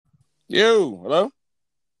You, hello?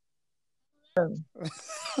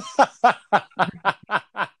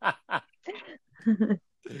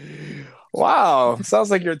 Wow, sounds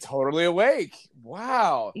like you're totally awake.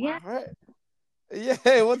 Wow. Yeah, All right.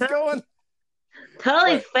 Yeah, what's to- going?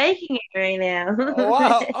 totally Wait. faking it right now.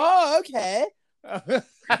 Wow. Oh, okay.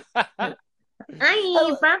 Hi,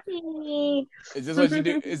 Hello. Buffy. Is this what you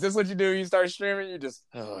do? Is this what you do? You start streaming, you just,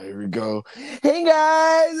 oh, here we go. Hey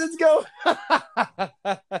guys, let's go.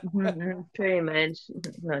 Pretty much.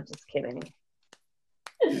 No, just kidding.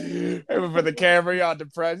 Aiming for the camera, you're all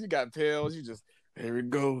depressed, you got pills, you just, here we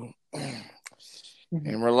go.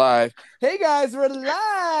 And we're live. Hey guys, we're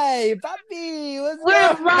live. Papi, let's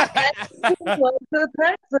We're live. go. Welcome to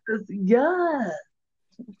Texas. Yeah.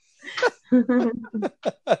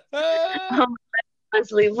 I'm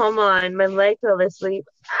asleep. Hold on. My leg fell asleep.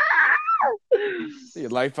 Your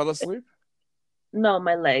leg fell asleep? No,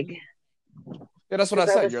 my leg. Yeah, that's what I Because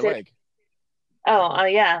I said, was your sitting. leg. Oh,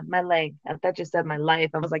 yeah, my leg. I thought you said my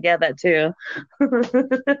life. I was like, yeah, that too.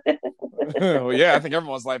 Well, yeah, I think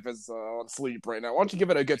everyone's life is on sleep right now. Why don't you give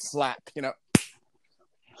it a good slap? Ugh,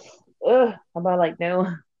 how about like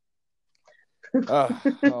no?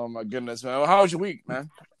 Oh my goodness, man. Well, how was your week, man?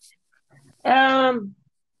 Um,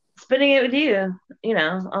 Spending it with you,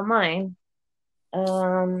 online.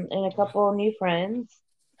 And a couple of new friends.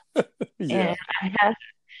 Yeah. And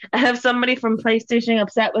I have somebody from PlayStation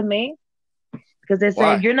upset with me because they said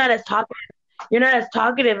Why? you're not as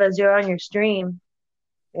talkative as you're on your stream,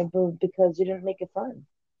 because you didn't make it fun.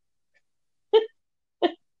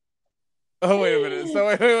 Oh, wait a minute. So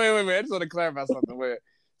wait. I just want to clarify something. Wait.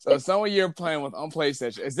 So someone you're playing with on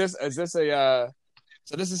PlayStation, is this a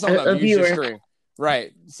so this is someone that A views your viewer. stream.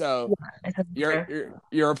 Right. So Yeah, it's a you're viewer. you're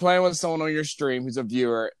you're playing with someone on your stream who's a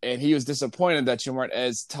viewer, and he was disappointed that you weren't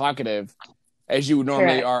as talkative as you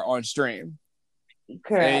normally Correct. are on stream. And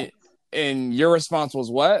Correct. and your response was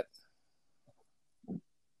what?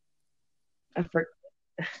 I for,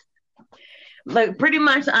 like pretty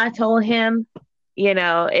much I told him,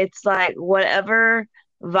 it's like whatever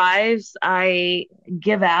vibes I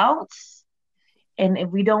give out. And if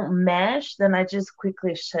we don't mesh, then I just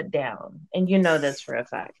quickly shut down. And you know this for a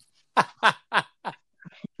fact.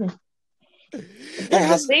 Hey, If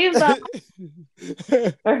the theme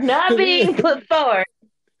songs are not being put forward,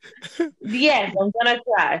 yes, I'm gonna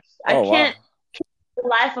crash. I Oh wow. can't be the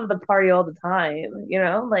life of the party all the time,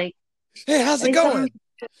 like Hey, how's I it need something.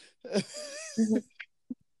 going?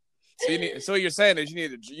 So what you're saying is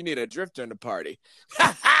you need a drifter in the party.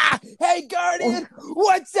 Hey Guardian,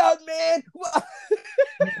 what's up, man?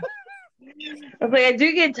 I was like, I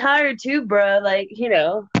do get tired too, bro. Like,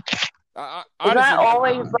 it's Honestly, not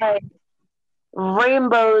always like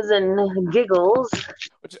rainbows and giggles.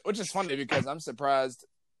 which is funny because I'm surprised.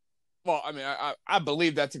 Well, I mean, I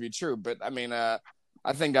believe that to be true, but I mean, I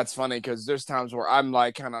think that's funny because there's times where I'm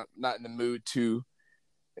like kind of not in the mood to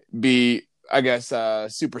be, I guess,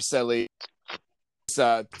 super silly. It's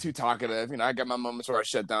too talkative. I got my moments where I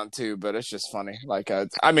shut down too, but it's just funny. Like,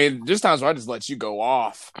 I mean, there's times where I just let you go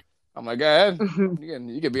off. I'm like, go ahead.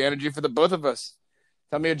 You can be energy for the both of us.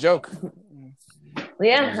 Tell me a joke.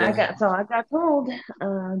 Yeah, I got told,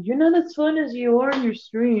 you're not as fun as you are in your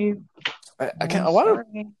stream. I can't. I'm I want to.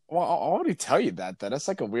 sorry. Well, I want to tell you that. That's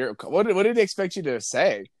like a weird. What did they expect you to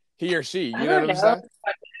say? He or she? I You know what don't I'm know.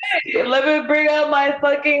 saying? Let me bring out my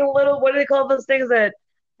fucking little, what do they call those things that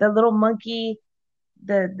the little monkey,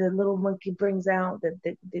 the little monkey brings out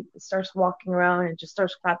that starts walking around and just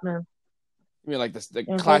starts clapping. You mean like this? The You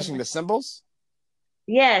know what I'm talking clashing about? the symbols?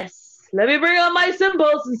 Yes. Let me bring out my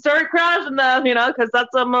symbols and start crashing them, because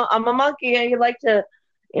I'm a monkey and you like to,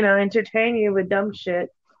 entertain you with dumb shit.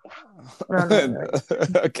 No, not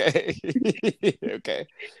really. Okay. Okay.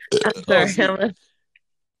 I'm Oh, sorry. excuse.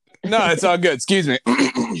 No, it's all good. Excuse me.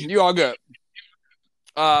 You all good?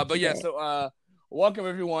 But yeah. Yeah. So, welcome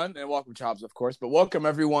everyone, and welcome Chops, of course. But welcome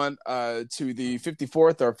everyone, to the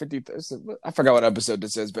 54th or 50th. I forgot what episode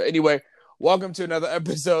this is, but anyway, welcome to another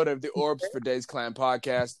episode of the Orbs for Days Clan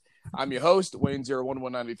podcast. I'm your host,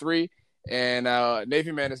 Wayne01193, and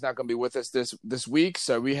Navy Man is not going to be with us this week,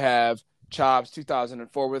 so we have Chops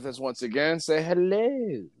 2004 with us once again. Say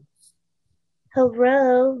hello.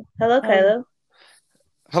 Hello. Hello, Oh. Kylo.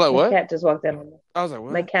 Hello, My what? cat just walked in. I was like,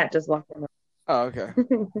 My what? cat just walked in. Oh, okay.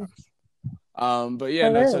 But yeah,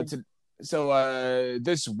 no. Hello.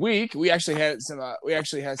 This week we actually had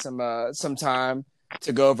some time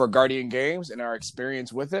to go over Guardian games and our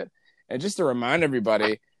experience with it, and just to remind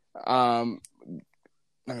everybody, um,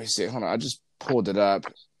 let me see. Hold on, I just pulled it up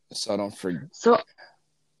so I don't forget. So,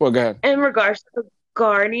 Well, go ahead. in regards to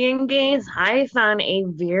Guardian Games, I found a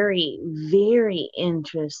very, very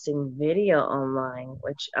interesting video online,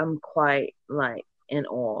 which I'm quite like in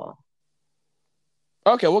awe.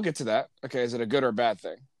 Okay, we'll get to that. Okay, is it a good or a bad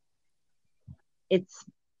thing? It's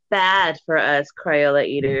bad for us Crayola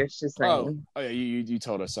eaters, just Oh, saying. oh yeah, you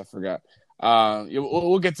told us. I forgot.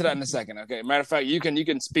 We'll get to that in a second. Okay. Matter of fact, you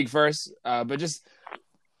can speak first. But just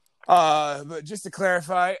to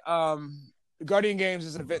clarify, Guardian Games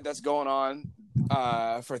is an event that's going on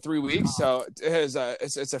for 3 weeks. So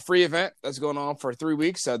it's a free event that's going on for 3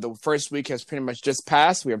 weeks. So the first week has pretty much just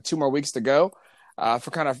passed. We have 2 more weeks to go. I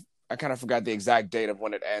kind of forgot the exact date of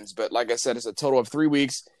when it ends, but like I said, it's a total of 3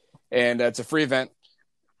 weeks, and it's a free event,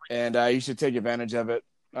 and you should take advantage of it.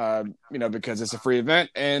 Because it's a free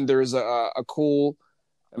event, and there's a cool,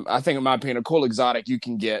 I think in my opinion, a cool exotic you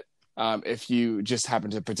can get if you just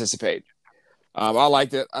happen to participate. I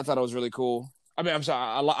liked it. I thought it was really cool. I mean, I'm sorry.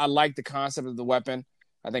 I like the concept of the weapon.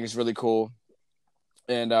 I think it's really cool.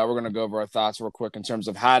 And we're gonna go over our thoughts real quick in terms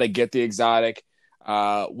of how to get the exotic.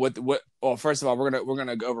 What? Well, first of all, we're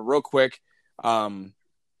gonna go over real quick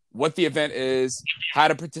what the event is, how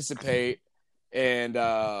to participate, and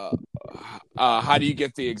how do you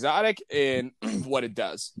get the exotic and what it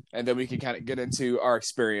does, and then we can kind of get into our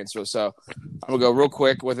experience. So I'm gonna go real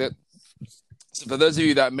quick with it. So for those of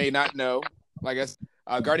you that may not know, I guess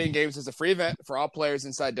Guardian Games is a free event for all players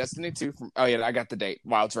inside Destiny 2. Oh yeah, I got the date.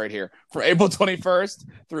 Wow, it's right here. From April 21st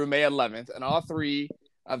through May 11th, and all three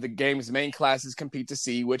of the game's main classes compete to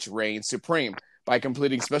see which reigns supreme. By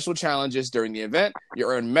completing special challenges during the event, you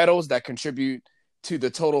earn medals that contribute to the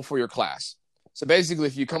total for your class. So basically,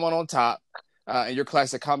 if you come on top, and your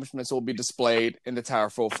class accomplishments will be displayed in the tower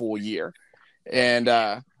for a full year. And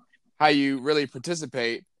how you really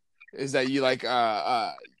participate is that you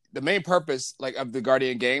the main purpose of the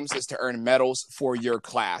Guardian Games is to earn medals for your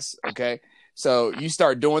class. Okay, so you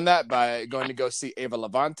start doing that by going to go see Ava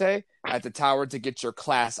Levante at the tower to get your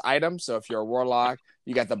class item. So if you're a warlock,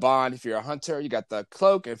 you got the bond. If you're a hunter, you got the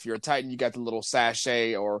cloak. If you're a titan, you got the little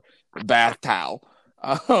sachet or bath towel.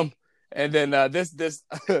 And then this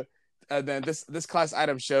class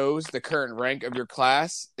item shows the current rank of your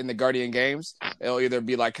class in the Guardian Games. It'll either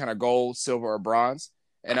be like kind of gold, silver, or bronze,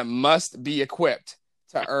 and it must be equipped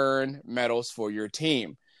to earn medals for your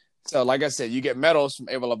team. So, like I said, you get medals from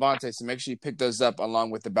Ava Levante, so make sure you pick those up along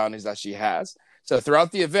with the bounties that she has. So,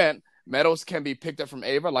 throughout the event, medals can be picked up from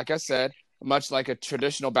Ava, like I said, much like a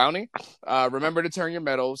traditional bounty. Remember to turn your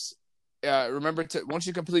medals. Remember to once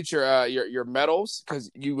you complete your medals,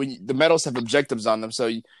 because the medals have objectives on them, so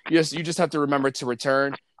you just have to remember to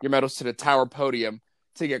return your medals to the tower podium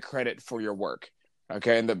to get credit for your work.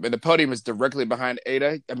 Okay, and the podium is directly behind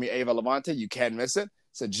Ava Levante. You can't miss it.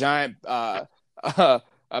 It's a giant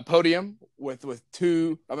a podium with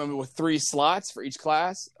three slots for each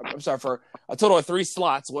class. I'm sorry, for a total of 3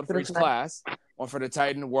 slots, one for each class, one for the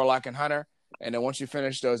Titan, Warlock, and Hunter. And then once you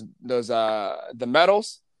finish the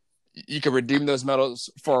medals, you can redeem those medals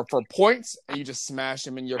for points, and you just smash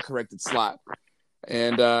them in your corrected slot.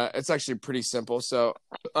 And it's actually pretty simple. So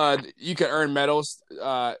you can earn medals.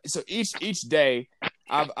 So each day,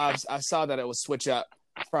 I saw that it will switch up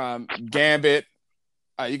from Gambit.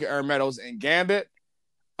 You can earn medals in Gambit,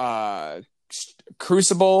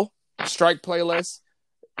 Crucible, Strike Playlist,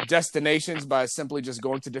 Destinations by simply just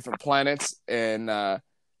going to different planets and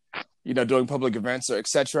doing public events or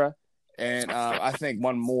etc. And I think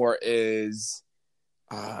one more is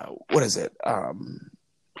what is it? I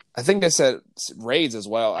think they said raids as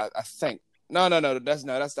well. I think no.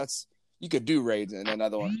 That's you could do raids in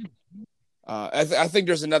another one. I think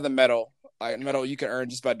there's another medal you can earn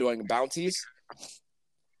just by doing bounties.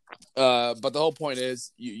 But the whole point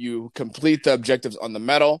is you complete the objectives on the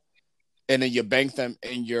medal, and then you bank them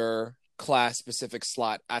in your class specific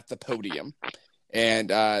slot at the podium, and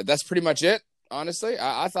that's pretty much it. Honestly,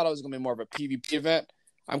 I thought it was going to be more of a PvP event.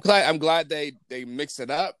 I'm glad they mixed it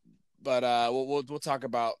up, but we'll talk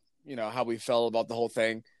about how we felt about the whole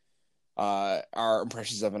thing, our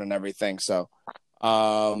impressions of it, and everything. So,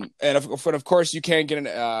 and of course, you can get an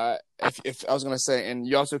if I was going to say, and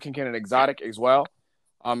you also can get an exotic as well.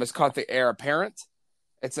 It's called the Heir Apparent.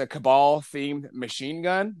 It's a Cabal themed machine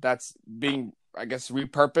gun that's being, I guess,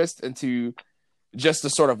 repurposed into just the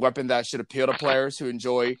sort of weapon that should appeal to players who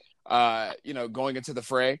enjoy going into the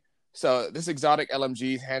fray. So this exotic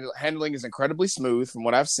LMG handling is incredibly smooth from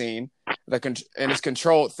what I've seen. And it's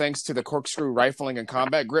controlled thanks to the corkscrew rifling and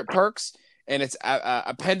combat grip perks, and its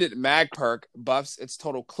appended mag perk buffs its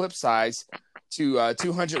total clip size to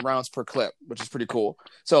 200 rounds per clip, which is pretty cool.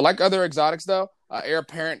 So like other exotics though, Heir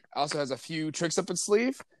Apparent also has a few tricks up its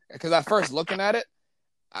sleeve, because at first looking at it,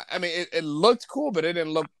 I mean, it looked cool, but it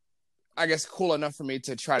didn't look, I guess, cool enough for me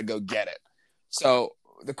to try to go get it. So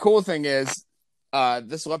the cool thing is,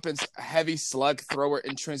 this weapon's heavy slug thrower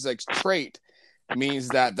intrinsic trait means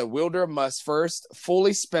that the wielder must first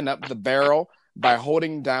fully spin up the barrel by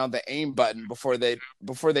holding down the aim button before they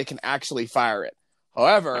can actually fire it.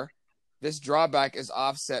 However, this drawback is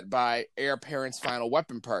offset by Heir Apparent's final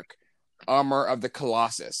weapon perk, Armor of the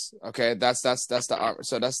Colossus. Okay, that's the armor.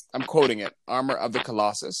 So I'm quoting it, Armor of the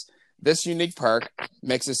Colossus. This unique perk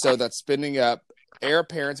makes it so that spinning up Heir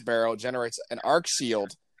Apparent's barrel generates an arc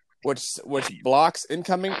shield, which blocks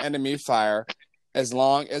incoming enemy fire as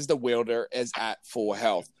long as the wielder is at full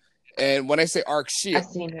health. And when I say arc shield, I've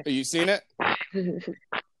seen it. have you seen it?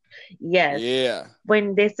 Yes. Yeah.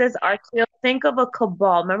 When this says Archeo, think of a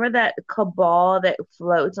cabal. Remember that cabal that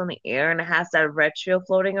floats on the air and it has that red shield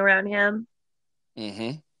floating around him? Mm-hmm.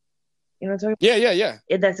 You know what I'm talking Yeah, yeah, yeah.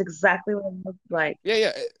 about? That's exactly what it looks like. Yeah,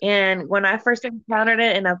 yeah. And when I first encountered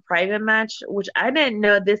it in a private match, which I didn't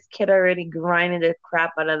know this kid already grinded the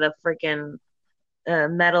crap out of the freaking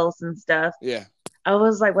medals and stuff. Yeah. I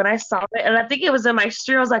was like, when I saw it, and I think it was in my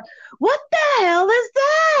stream, I was like, what the hell is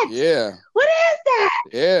that? Yeah. What is that?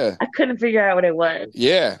 Yeah. I couldn't figure out what it was.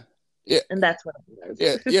 Yeah. Yeah. And that's what it was.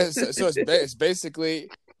 Yeah. Yeah. So it's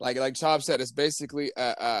basically like Chop said, it's basically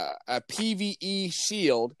a PvE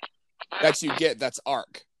shield that you get that's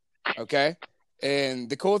arc. Okay.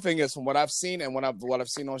 And the cool thing is, from what I've seen and what I've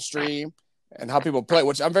seen on stream and how people play,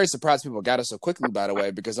 which I'm very surprised people got it so quickly, by the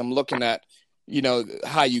way, because I'm looking at,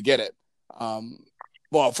 how you get it.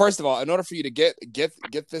 Well, first of all, in order for you to get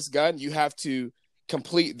this gun, you have to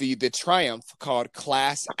complete the triumph called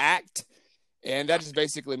Class Act, and that just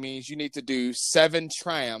basically means you need to do 7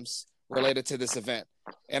 triumphs related to this event.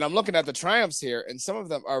 And I'm looking at the triumphs here, and some of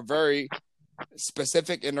them are very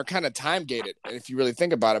specific and they're kind of time gated, if you really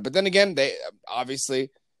think about it. But then again, they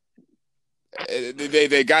obviously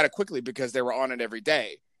they got it quickly because they were on it every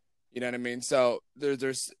day. You know what I mean? So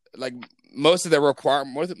there's like most of the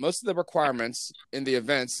requirements in the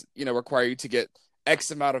events, require you to get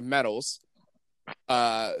X amount of medals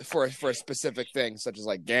for a specific thing, such as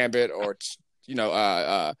like Gambit or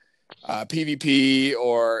PvP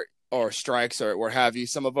or strikes or what have you.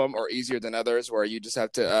 Some of them are easier than others, where you just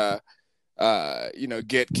have to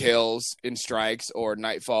get kills in strikes or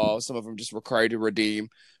Nightfall. Some of them just require you to redeem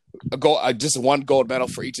just 1 gold medal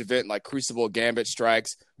for each event, like Crucible, Gambit,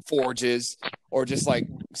 Strikes, Forges, or just like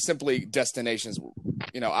simply destinations,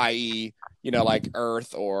 i.e., like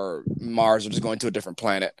Earth or Mars, or just going to a different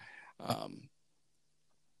planet.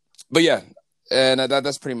 But yeah, and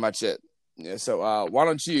that's pretty much it. Yeah, so why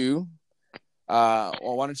don't you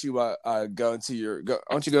go into your go?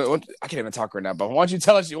 Why don't you go? I can't even talk right now, but why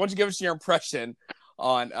don't you give us your impression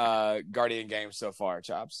on Guardian games so far,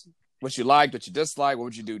 Chops? What you liked, what you disliked, what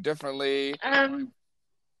would you do differently?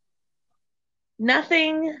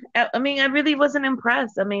 Nothing. I mean, I really wasn't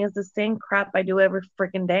impressed. I mean, it's the same crap I do every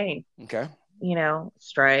freaking day. Okay.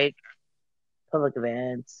 Strike, public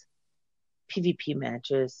events, PvP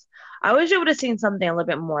matches. I wish I would have seen something a little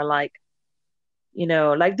bit more like,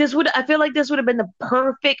 this would. I feel like this would have been the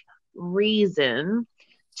perfect reason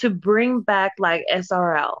to bring back like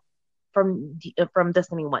SRL from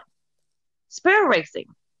Destiny 1. Sparrow Racing.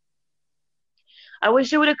 I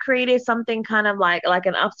wish it would have created something kind of like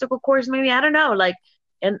an obstacle course, maybe. I don't know, like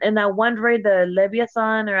in that one raid, the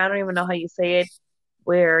Leviathan, or I don't even know how you say it,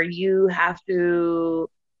 where you have to,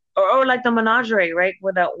 or like the Menagerie, right?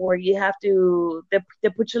 Where you have to, they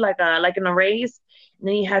put you like in a race, and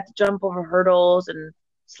then you have to jump over hurdles and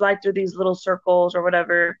slide through these little circles or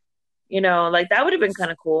whatever. Like that would have been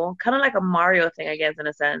kind of cool, kind of like a Mario thing, I guess, in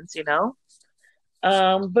a sense.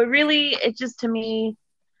 But really, it just, to me,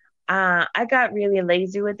 I got really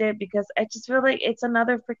lazy with it because I just feel like it's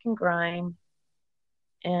another freaking grind.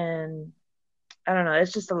 And I don't know,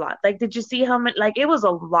 it's just a lot. Like, did you see how many, like, it was a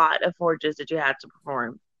lot of forges that you had to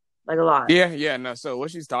perform. Like, a lot. Yeah, no. So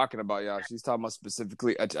what she's talking about, y'all, she's talking about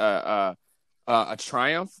specifically a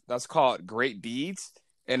triumph that's called Great Deeds.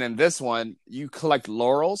 And in this one, you collect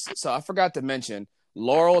laurels. So I forgot to mention,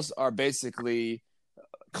 laurels are basically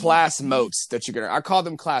class motes that you're I call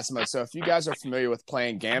them class motes. So if you guys are familiar with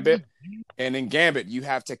playing Gambit, and in Gambit you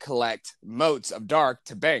have to collect motes of dark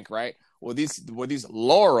to bank, right? Well, these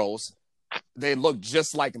laurels, they look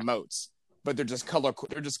just like motes, but they're just color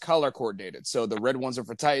coordinated. So the red ones are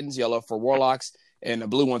for Titans, yellow for Warlocks, and the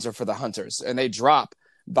blue ones are for the Hunters. And they drop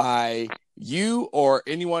by you or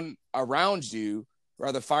anyone around you,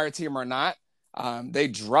 whether fire team or not. They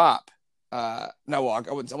drop. I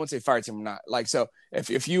wouldn't say fire team or not. Like, so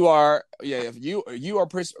if you and your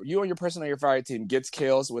person on your fire team gets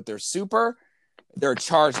kills with their super, their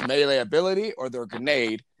charged melee ability or their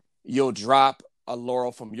grenade, you'll drop a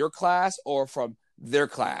laurel from your class or from their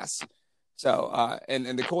class. So,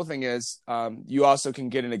 and the cool thing is, you also can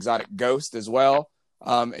get an exotic ghost as well,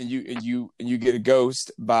 and you get a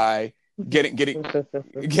ghost by getting an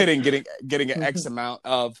X amount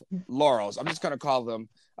of laurels. I'm just gonna call them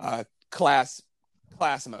class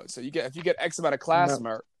motes. So if you get X amount of class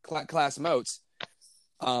motes,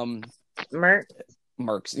 um, Merc.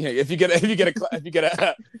 mercs. Yeah, if you get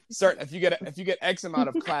X amount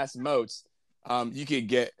of class motes, you could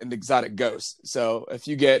get an exotic ghost. So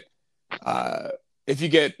uh, if you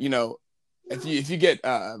get you know if you get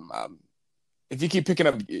if you keep picking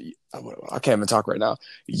up, I can't even talk right now.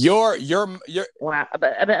 Your Wow.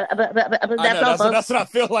 I know that's what I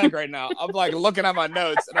feel like right now. I'm like looking at my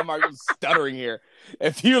notes and I'm like stuttering here.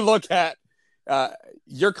 If you look at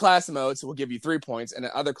your class modes will give you 3 points, and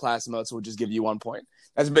the other class modes will just give you 1 point.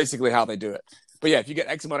 That's basically how they do it. But yeah, if you get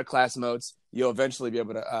X amount of class modes, you'll eventually be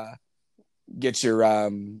able to get your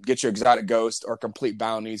exotic ghost or complete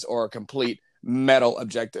bounties or complete medal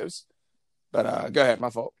objectives. But go ahead, my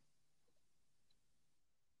fault.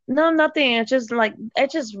 No, nothing. It just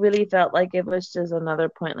really felt like it was just another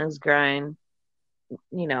pointless grind.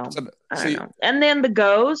 You know, So, I so don't know. And then the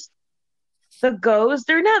ghosts,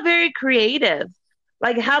 they're not very creative.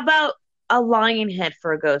 Like, how about a lion head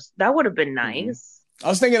for a ghost? That would have been mhm. nice. I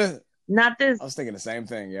was thinking of, Not this, I was thinking the same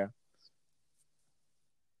thing. Yeah.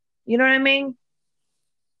 you know what I mean?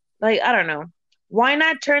 Like, I don't know. Why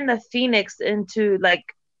not turn the phoenix into like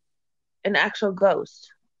an actual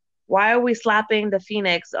ghost? Why are we slapping the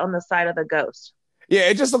phoenix on the side of the ghost? Yeah,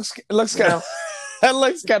 it looks You kind of know, that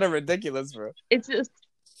looks kind of ridiculous, bro. it's just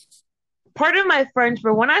part of my French,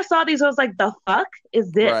 but when I saw these, I was like, the fuck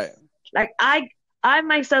is this? Right. Like, I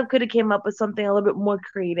myself could have came up with something a little bit more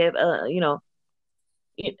creative. I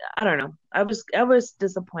don't know. I was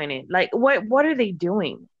disappointed. Like, what are they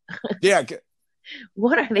doing? Yeah.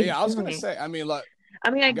 What are they Yeah. I was gonna doing? say. I mean, look. I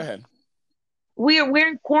mean, Go ahead. we're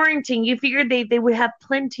in quarantine. You figured they would have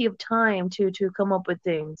plenty of time to come up with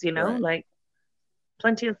things, Right. like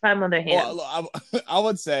plenty of time on their Well, hands. I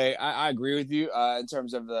would say I agree with you in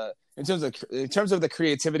terms of the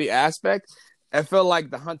creativity aspect. I feel like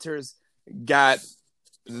the hunters got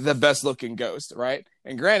the best looking ghost, right?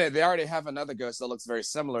 And granted, they already have another ghost that looks very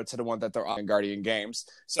similar to the one that they're on in Guardian Games.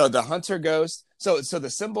 So the hunter ghost, so the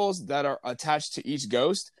symbols that are attached to each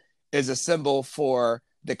ghost is a symbol for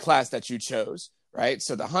the class that you chose, right?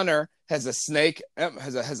 So the hunter has a snake,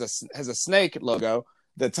 has a snake logo.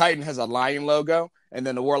 The titan has a lion logo, and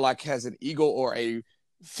then the warlock has an eagle or a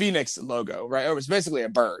phoenix logo, right? Or it's basically a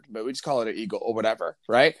bird, but we just call it an eagle or whatever,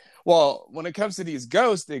 right? Well, when it comes to these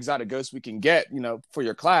ghosts, the exotic ghosts we can get, for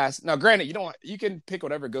your class. Now, granted, you can pick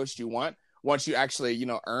whatever ghost you want once you actually,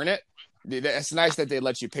 earn it. It's nice that they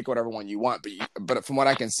let you pick whatever one you want, but from what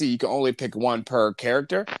I can see, you can only pick one per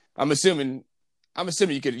character. I'm assuming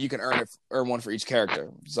you can earn one for each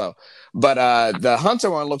character. So, but the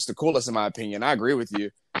hunter one looks the coolest in my opinion. I agree with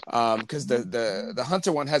you, because the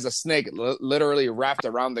hunter one has a snake literally wrapped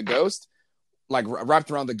around the ghost, like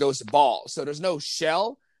wrapped around the ghost ball. So there's no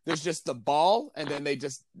shell. There's just the ball, and then they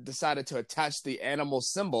just decided to attach the animal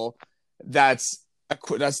symbol that's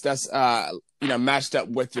matched up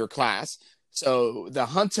with your class. So the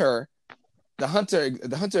hunter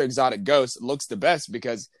exotic ghost looks the best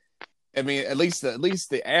because I mean at least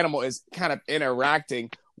the animal is kind of interacting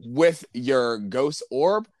with your ghost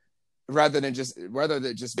orb rather than it just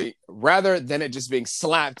being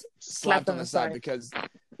slapped Slapped on on the the side side. because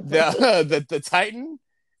the the titan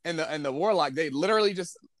and the warlock, they literally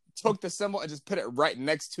just took the symbol and just put it right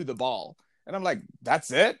next to the ball, and I'm like,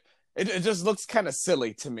 that's it. It just looks kind of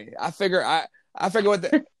silly to me. I figure what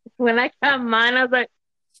the When I got mine, I was like,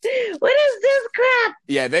 what is this crap?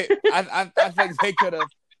 yeah they I think they could have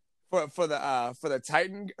for the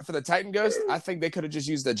titan ghost. I think they could have just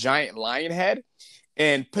used a giant lion head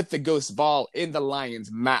and put the ghost ball in the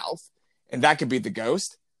lion's mouth, and that could be the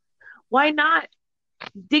ghost. Why not?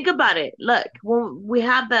 Think about it. Look, when we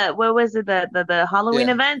have what was it, the Halloween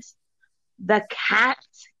Yeah, events, the cat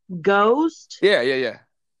ghost. yeah.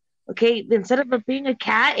 Okay, instead of it being a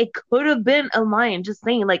cat, it could have been a lion. Just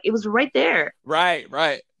saying, like it was right there. Right.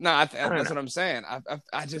 No, I don't that's know. what I'm saying.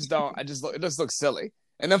 I just don't. It just looks silly.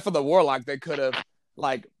 And then for the warlock, they could have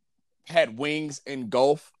like had wings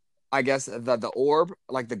engulf, I guess the orb,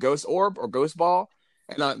 like the ghost orb or ghost ball,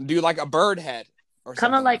 and do like a bird head or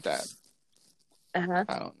Kind of something like, like that. uh-huh.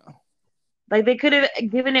 I don't know. Like they could have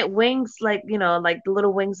given it wings, like like the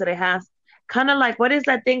little wings that it has. Kind of like what is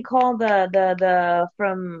that thing called? The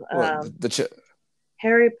from What the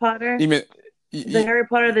Harry Potter? you mean? You, The you, Harry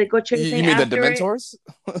Potter, they go you chasing mean the after it. Dementors?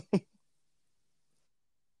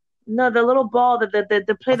 No, the little ball that they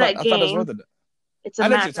play that I thought those were game. the. It's a I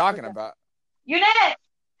know what match. you're talking about. You're not.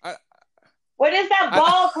 I What is that I, ball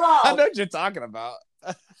I called? know what you're talking about.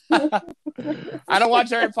 I don't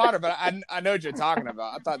watch Harry Potter, but I know what you're talking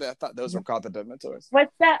about. I thought those were called the Dementors.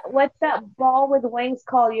 What's that ball with wings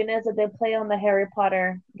called, Eunice, that they play on the Harry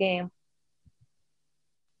Potter game?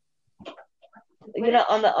 You know,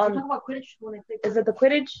 on the on. Talking about Quidditch when I think is it the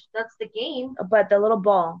Quidditch? That's the game. But the little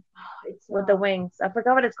ball it's with the wings. I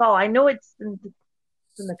forgot what it's called. I know it's in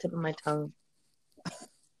the tip of my tongue.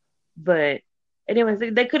 But anyways,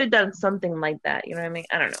 they could have done something like that. You know what I mean?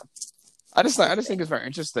 I don't know. I just think it's very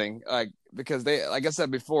interesting, like because they, like I said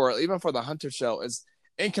before, even for the Hunter shell, is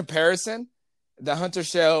in comparison, the Hunter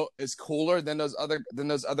shell is cooler than those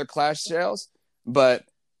other class shells, but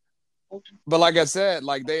like I said,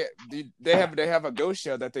 like they have a ghost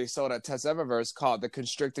shell that they sold at Test Eververse called the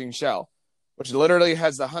Constricting Shell, which literally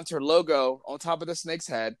has the Hunter logo on top of the snake's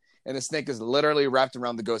head, and the snake is literally wrapped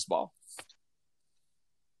around the ghost ball.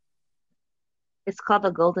 It's called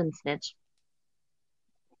the Golden Snitch.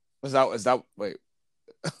 Is that wait?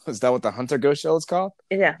 Is that what the Hunter ghost shell is called?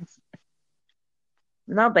 Yeah.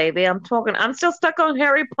 No, baby, I'm still stuck on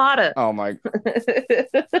Harry Potter. Oh my,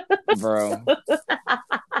 bro.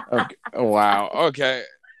 Okay. Wow. Okay.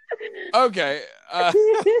 Okay. I'm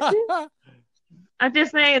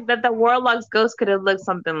just saying that the Warlock's ghost could have looked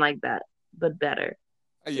something like that, but better.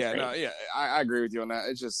 Yeah. No. Yeah. I agree with you on that.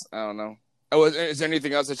 It's just I don't know. Oh, is there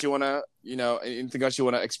anything else that you want to anything else you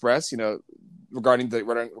want to express regarding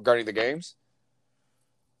the games?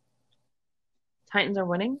 Titans are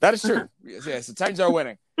winning. That is true. Yes, the Titans are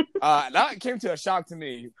winning. That came to a shock to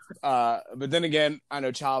me. But then again, I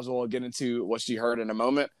know Childs will get into what she heard in a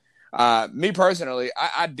moment. Me personally,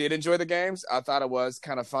 I did enjoy the games. I thought it was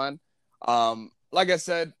kind of fun. Like I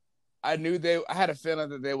said, I had a feeling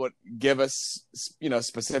that they would give us,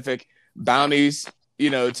 specific bounties,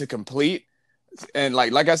 to complete. And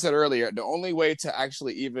like I said earlier, the only way to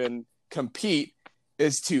actually even compete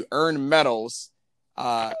is to earn medals,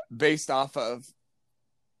 based off of.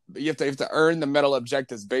 You have to earn the medal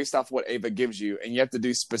objectives based off what Ava gives you, and you have to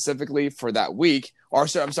do specifically for that week, or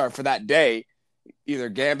I'm sorry, for that day,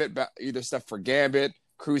 either stuff for Gambit,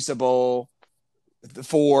 Crucible, the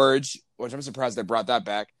Forge, which I'm surprised they brought that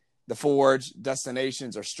back, the Forge,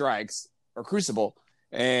 Destinations, or Strikes, or Crucible,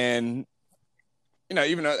 and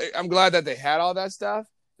even though I'm glad that they had all that stuff,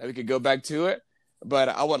 that we could go back to it, but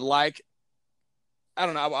I would like, I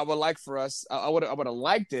don't know, I would like for us, I would have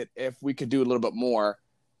liked it if we could do a little bit more.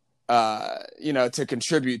 To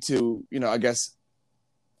contribute to, I guess,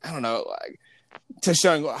 I don't know, like, to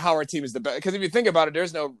showing how our team is the best. Because if you think about it,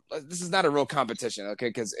 this is not a real competition, okay?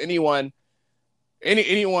 Because any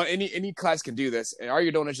class can do this, and all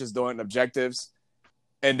you're doing is just doing objectives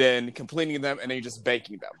and then completing them, and then you're just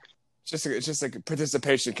banking them. It's just a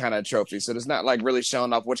participation kind of trophy. So it's not like really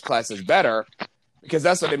showing off which class is better, because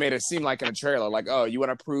that's what they made it seem like in a trailer. Like, oh, you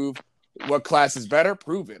want to prove what class is better?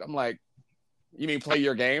 Prove it. I'm like, you mean play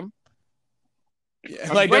your game?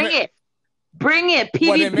 Yeah, like bring it,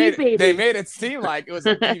 PvP, baby. They made it seem like it was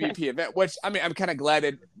a PvP event, which I mean, I'm kind of glad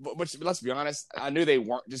it. Which, let's be honest, I knew they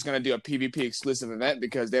weren't just going to do a PvP exclusive event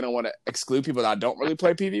because they don't want to exclude people that don't really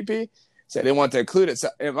play PvP. So they want to include it. So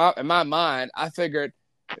in my mind, I figured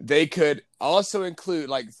they could also include,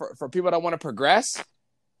 like, for people that want to progress,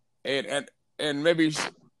 and maybe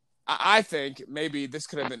I think maybe this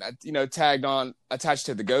could have been tagged on, attached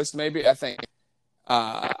to the ghost. Maybe I think.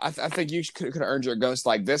 I think you could have earned your ghost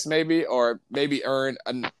like this, maybe, or maybe earn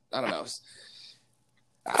I don't know.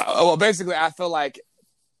 Well, basically, I feel like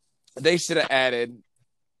they should have added.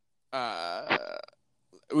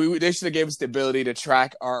 They should have given us the ability to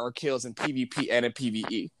track our kills in PvP and in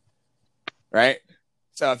PvE, right?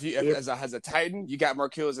 So as a Titan, you got more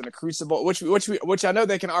kills in the Crucible, which I know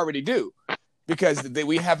they can already do, because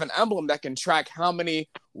we have an emblem that can track how many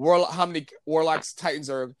Warlocks, Titans,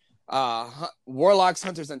 or Warlocks,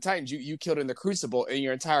 Hunters, and Titans you killed in the Crucible in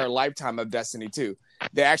your entire lifetime of Destiny 2.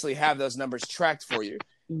 They actually have those numbers tracked for you.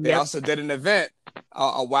 Yep. They also did an event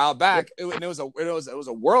a while back. Yep. It was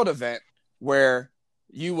a world event where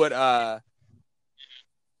you would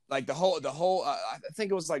like the whole I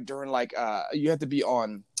think it was like during you had to be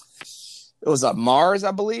on, it was Mars,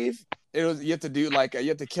 I believe. It was, you have to do you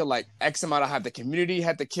have to kill like X amount of hive. The community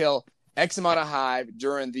had to kill X amount of hive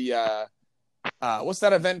during the what's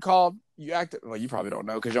that event called? You probably don't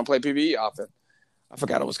know because you don't play PvE often. I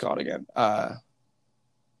forgot what it was called again. I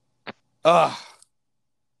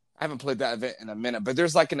haven't played that event in a minute, but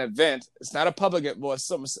there's like an event. It's not a public, well, it's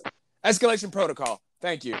some Escalation Protocol.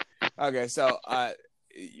 Thank you. Okay, so I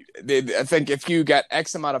think if you got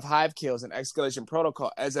X amount of hive kills in Escalation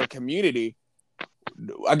Protocol as a community,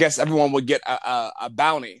 I guess everyone would get a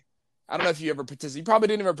bounty. I don't know if you ever participated. You probably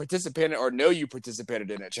didn't ever participate in it or know you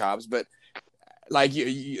participated in it, Chops. But like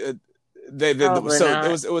Probably so not.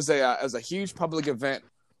 it was a huge public event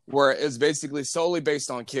where it's basically solely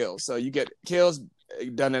based on kills. So you get kills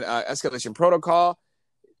done in Escalation Protocol.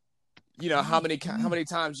 You know how many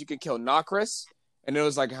times you can kill Nokris, and it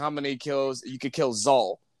was like how many kills you could kill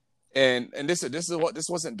Zol. And this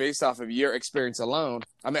wasn't based off of your experience alone.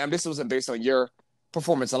 I mean, this wasn't based on your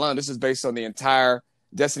performance alone. This is based on the entire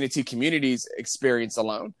Destiny 2 community's experience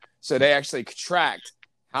alone. So they actually tracked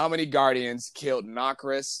how many Guardians killed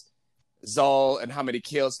Nokris, Zol, and how many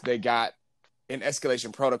kills they got in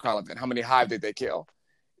Escalation Protocol event. How many hive did they kill?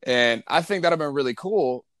 And I think that'd have been really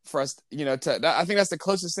cool for us, I think that's the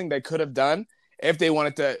closest thing they could have done if they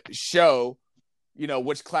wanted to show,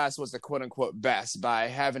 which class was the quote unquote best by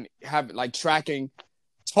having like tracking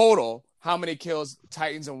total how many kills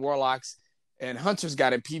Titans and Warlocks and Hunters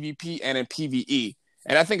got in PvP and in PvE.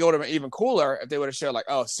 And I think it would have been even cooler if they would have showed like,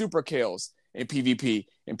 super kills in PvP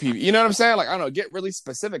and PvE. You know what I'm saying? Like, I don't know, get really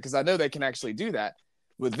specific because I know they can actually do that.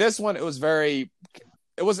 With this one, it was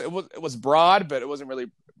broad, but it wasn't really.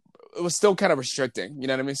 It was still kind of restricting, you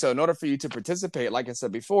know what I mean? So in order for you to participate, like I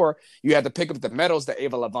said before, you had to pick up the medals that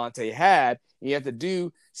Ava Levante had. And you have to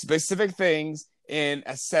do specific things in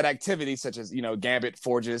a set activity, such as, Gambit,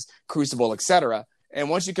 Forges, Crucible, etc. And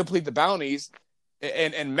once you complete the bounties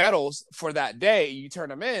and medals for that day, you turn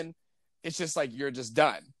them in. It's just like you're just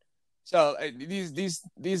done. So I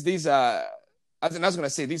was going to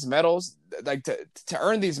say these medals, like to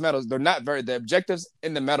earn these medals, they're not the objectives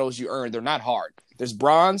in the medals you earn, they're not hard. There's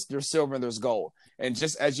bronze, there's silver, and there's gold. And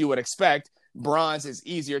just as you would expect, bronze is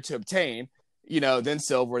easier to obtain, than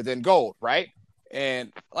silver, than gold, right?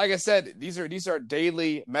 And like I said, these are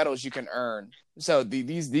daily medals you can earn. So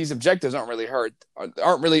these objectives aren't really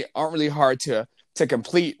hard to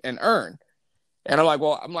complete and earn. And I'm like,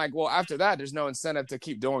 well, after that, there's no incentive to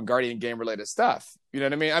keep doing Guardian game related stuff. You know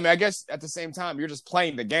what I mean? I mean, I guess at the same time, you're just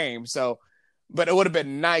playing the game. So, but it would have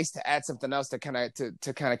been nice to add something else to kind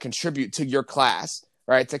of contribute to your class,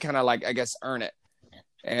 right? To kind of like, I guess, earn it.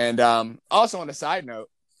 And also on a side note,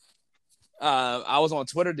 I was on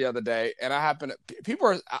Twitter the other day, and people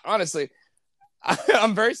are honestly,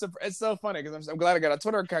 I'm very surprised. It's so funny because I'm glad I got a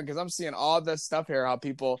Twitter account because I'm seeing all this stuff here, how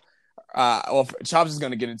people. Chops is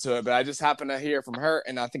going to get into it, but I just happened to hear from her,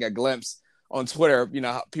 and I think a glimpse on Twitter.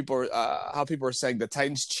 How people are saying the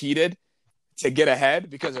Titans cheated to get ahead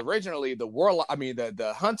because originally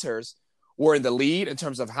the Hunters were in the lead in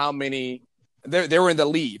terms of how many they were in the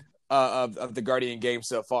lead of the Guardian game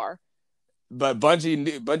so far. But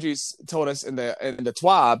Bungie told us in the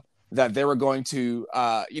TWAB that they were going to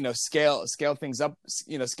scale things up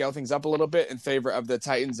a little bit in favor of the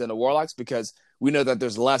Titans and the Warlocks because we know that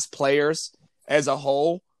there's less players as a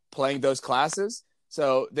whole playing those classes.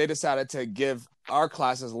 So they decided to give our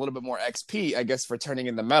classes a little bit more XP, I guess, for turning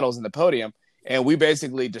in the medals in the podium. And we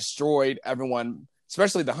basically destroyed everyone,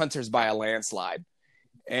 especially the Hunters, by a landslide.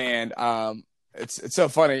 And it's so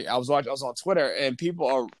funny. I was on Twitter, and people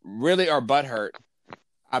are butthurt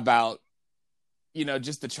about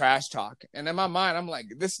just the trash talk. And in my mind, I'm like,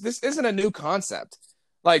 this isn't a new concept.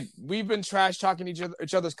 Like, we've been trash talking each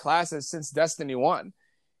other's classes since Destiny 1.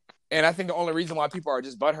 And I think the only reason why people are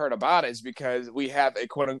just butthurt about it is because we have a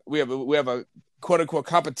quote unquote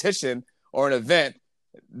competition or an event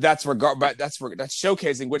that's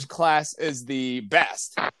showcasing which class is the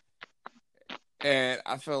best. And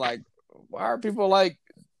I feel like, why are people like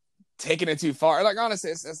taking it too far? Like,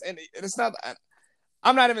 honestly, it's not.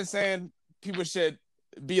 I'm not even saying people should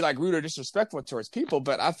be like rude or disrespectful towards people,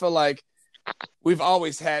 but I feel like we've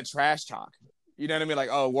always had trash talk. You know what I mean? Like,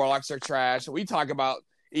 oh, Warlocks are trash. We talk about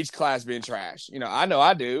each class being trash. I know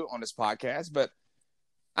I do on this podcast, but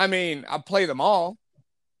I mean, I play them all.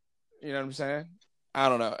 You know what I'm saying? I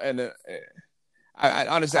don't know. And I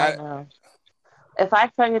honestly, if I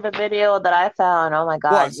tell you the video that I found, oh my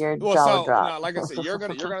God, your jaw dropped. Like I said, you're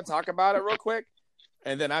gonna talk about it real quick,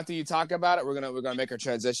 and then after you talk about it, we're gonna make our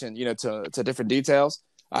transition, to different details,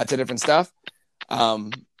 to different stuff. But oh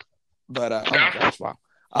my gosh, wow.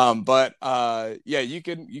 Yeah, you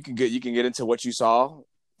can get into what you saw.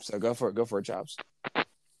 So go for it, Chops.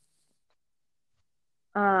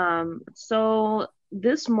 So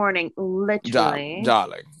this morning, literally,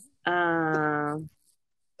 darling.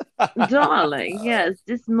 Darling, yes,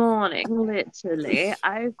 this morning, literally,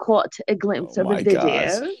 I caught a glimpse of a video.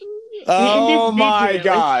 Gosh. Oh my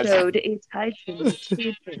gosh! Showed a Titan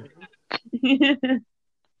cheating.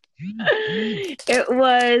 It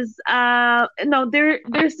was no,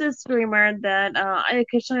 there's this streamer that I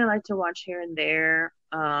occasionally like to watch here and there,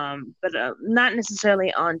 but not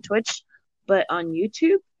necessarily on Twitch, but on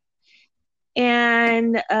YouTube.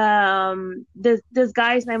 And this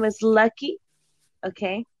guy's name is Lucky.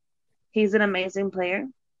 Okay, he's an amazing player.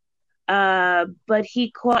 But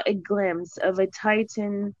he caught a glimpse of a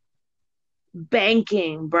Titan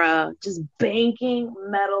banking, bruh, just banking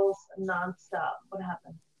metals nonstop. What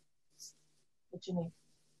happened? What you need?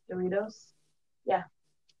 Doritos? Yeah,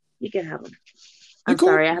 you can have them. You I'm cool?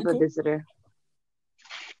 sorry, I You have a cool? visitor.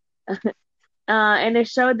 And it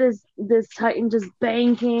showed this Titan just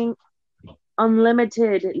banking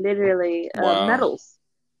unlimited, literally, Wow. metals,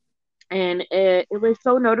 and it was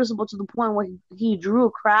so noticeable to the point where he drew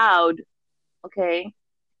a crowd. Okay,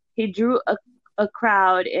 he drew a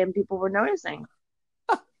crowd, and people were noticing.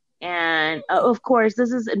 And of course,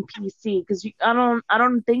 this is in PC because I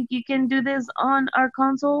don't think you can do this on our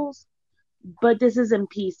consoles, but this is in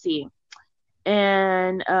PC.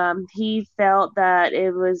 And he felt that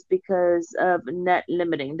it was because of net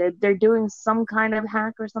limiting. They're doing some kind of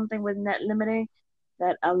hack or something with net limiting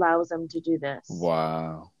that allows them to do this.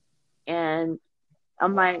 Wow. And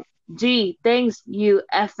I'm like, gee, thanks you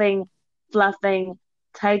effing fluffing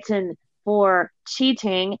Titan for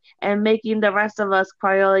cheating and making the rest of us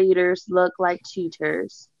cryo eaters look like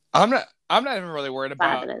cheaters. I'm not even really worried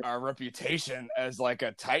about Fabulous. our reputation as like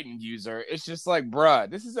a Titan user. It's just like, bruh,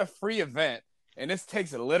 this is a free event and this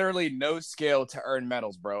takes literally no skill to earn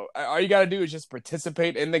medals, bro. All you gotta do is just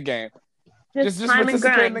participate in the game. Just Just time and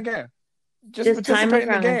participate in the grind. game. Just Just time participate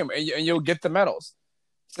and in the grind. game and you'll get the medals.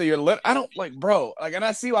 So I don't like, bro, like, and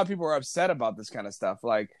I see why people are upset about this kind of stuff.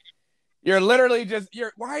 Like, you're literally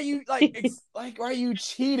why are you like, why are you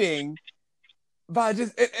cheating by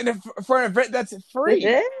just, and if, for an event that's free?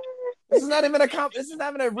 This is not even this is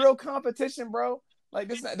not even a real competition, bro. Like,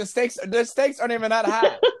 the stakes aren't even that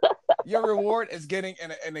high. Your reward is getting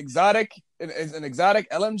an exotic, an exotic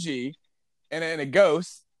LMG and a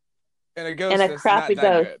ghost, and a And ghost a that's not crappy that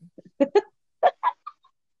ghost. good.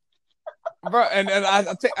 Bro, and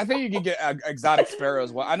I think you can get exotic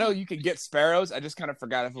sparrows. Well, I know you can get sparrows. I just kind of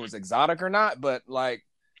forgot if it was exotic or not. But like,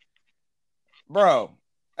 bro,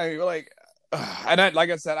 I mean, like, and like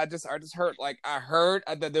I said, I just heard, like, I heard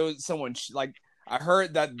that there was someone like, I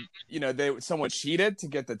heard that, someone cheated to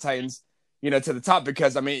get the Titans, to the top,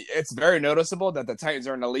 because I mean it's very noticeable that the Titans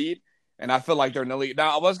are in the lead, and I feel like they're in the lead.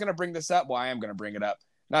 Now I was gonna bring this up. Well, I am gonna bring it up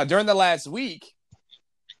now. During the last week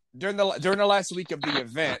of the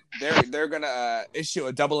event, they're gonna issue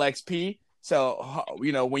a double XP. So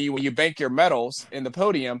when you bank your medals in the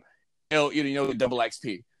podium, it'll double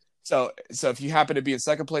XP. So if you happen to be in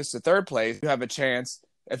second place to third place, you have a chance.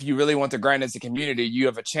 If you really want to grind as a community, you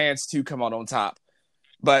have a chance to come out on top.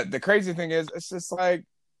 But the crazy thing is, it's just like,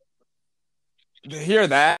 to hear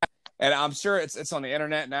that, and I'm sure it's on the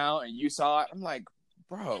internet now, and you saw it. I'm like,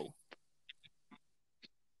 bro.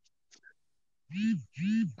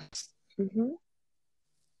 Mm-hmm.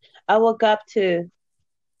 I woke up to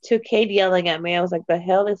Kate yelling at me. I was like, "The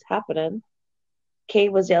hell is happening?"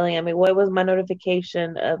 Kate was yelling at me. What was my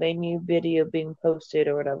notification of a new video being posted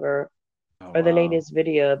or whatever, Oh or the wow. latest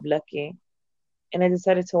video of Lucky? And I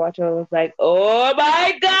decided to watch it. I was like, "Oh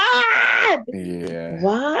my god, Yeah.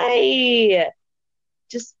 why?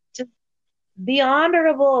 Just be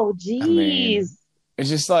honorable, I mean, jeez." it's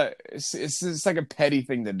just like it's just like a petty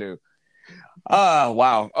thing to do. Oh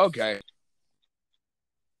wow. Okay.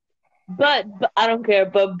 But I don't care.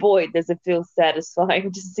 But boy, does it feel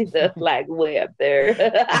satisfying to see the flag way up there.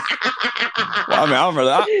 Well, I mean, I don't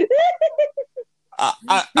really.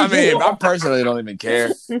 I mean, I personally don't even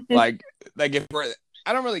care. Like if we're,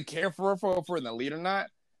 I don't really care if we're in the lead or not.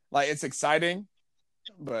 Like, it's exciting,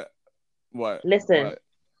 but what Listen, what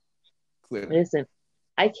clearly. listen.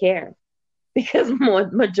 I care because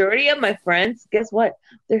majority of my friends, guess what?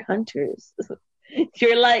 They're hunters.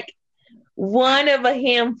 You're like one of a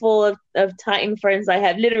handful of Titan friends I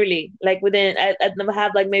have. Literally, like I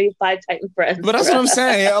have like maybe 5 Titan friends, But that's what bro. I'm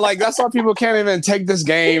saying. Like, that's why people can't even take this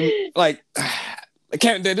game. Like, they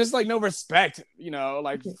can't. There's like no respect,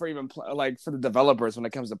 like, for even like for the developers when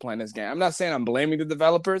it comes to playing this game. I'm not saying I'm blaming the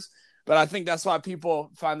developers, but I think that's why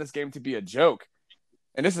people find this game to be a joke.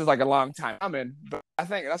 And this is like a long time coming, but I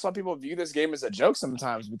think that's why people view this game as a joke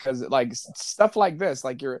sometimes, because like stuff like this,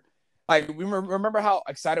 like, we remember how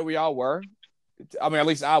excited we all were. I mean, at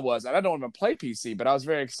least I was, and I don't even play PC, but I was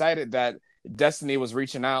very excited that Destiny was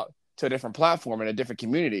reaching out to a different platform and a different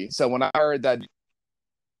community. So when I heard that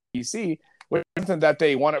PC was something that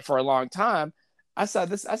they wanted for a long time, I said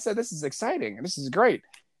this is exciting and this is great.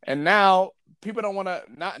 And now people don't want to,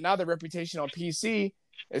 not now, the reputation on PC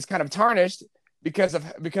is kind of tarnished because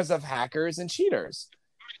of hackers and cheaters.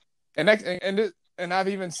 And I've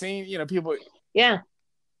even seen, people. Yeah.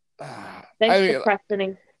 I Thanks for mean,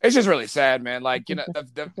 questioning. it's just really sad, man. Like,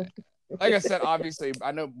 like I said, obviously,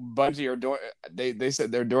 I know Bungie are doing. They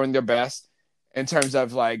said they're doing their best in terms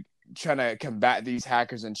of like trying to combat these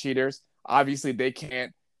hackers and cheaters. Obviously, they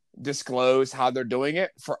can't disclose how they're doing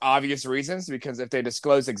it for obvious reasons, because if they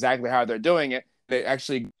disclose exactly how they're doing it, it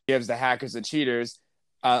actually gives the hackers and cheaters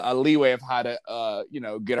a leeway of how to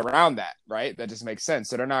get around that, right? That just makes sense.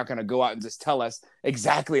 So they're not going to go out and just tell us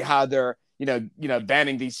exactly how they're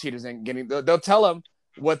banning these cheaters and getting. They'll tell them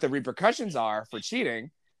what the repercussions are for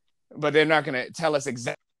cheating, but they're not going to tell us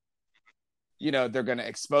exactly. They're going to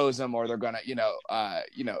expose them, or they're going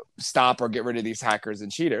to stop or get rid of these hackers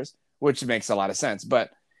and cheaters, which makes a lot of sense.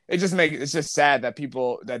 But it's just sad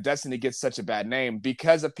that Destiny gets such a bad name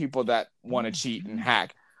because of people that want to cheat and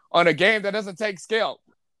hack on a game that doesn't take skill.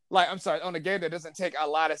 Like, I'm sorry, on a game that doesn't take a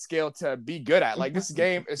lot of skill to be good at. Like, this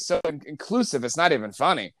game is so inclusive, it's not even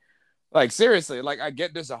funny. Like, seriously, like, I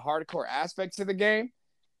get there's a hardcore aspect to the game,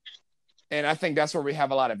 and I think that's where we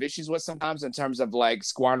have a lot of issues with sometimes in terms of like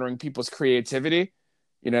squandering people's creativity.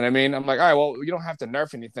 You know what I mean? I'm like, all right, well, you don't have to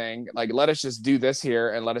nerf anything. Like, let us just do this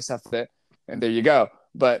here and let us have it, and there you go.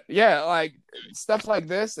 But yeah, like stuff like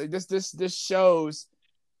this shows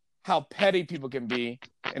how petty people can be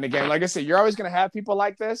in the game. Like I said, you're always going to have people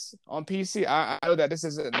like this on PC. I know that this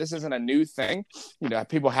isn't a new thing,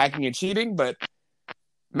 people hacking and cheating, but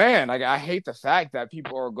man, like, I hate the fact that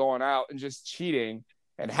people are going out and just cheating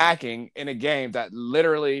and hacking in a game that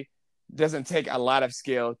literally doesn't take a lot of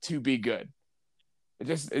skill to be good.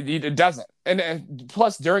 It doesn't. And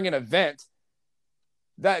plus, during an event,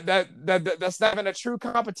 that's not even a true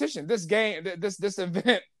competition. This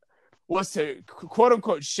event was to quote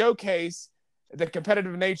unquote showcase the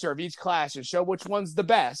competitive nature of each class and show which one's the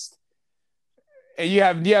best. And you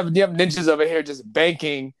have ninjas over here just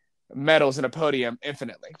banking medals in a podium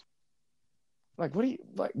infinitely. Like, what do you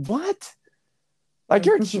like? What? Like,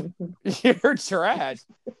 you're trash.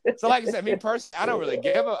 So, like I said, me personally, I don't really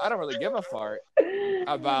give a fart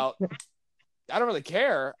about. I don't really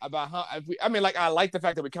care about how. Like, I like the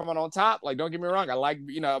fact that we come on top. Like, don't get me wrong. I like,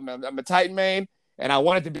 I'm a Titan main, and I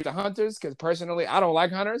wanted to beat the hunters because personally, I don't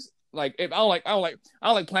like hunters. Like, I don't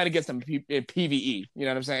like playing against them in PVE. You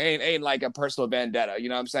know what I'm saying? Ain't like a personal vendetta. You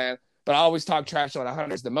know what I'm saying? But I always talk trash on the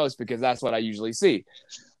hunters the most because that's what I usually see.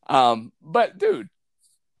 But dude,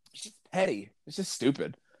 it's just petty. It's just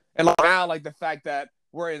stupid. And like now, like the fact that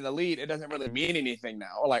we're in the lead, it doesn't really mean anything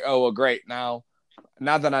now. Or like, oh well, great. Now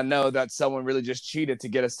that I know that someone really just cheated to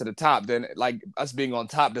get us to the top, then like us being on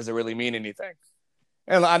top doesn't really mean anything.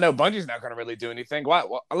 And I know Bungie's not going to really do anything. Why?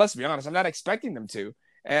 Well, let's be honest. I'm not expecting them to.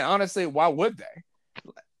 And honestly, why would they?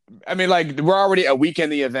 I mean, like, we're already a week in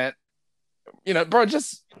the event. Bro,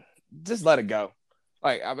 just let it go.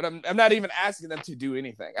 Like, I'm not even asking them to do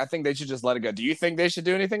anything. I think they should just let it go. Do you think they should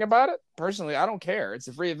do anything about it? Personally, I don't care. It's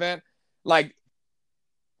a free event. Like,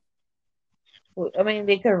 I mean,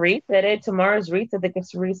 they could reset it. Tomorrow's reset. They could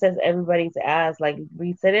reset everybody's ass. Like,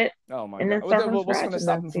 reset it. oh my And God. then start from What's going scratch to and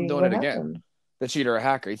stop then them from see doing what it again? happens. The cheater or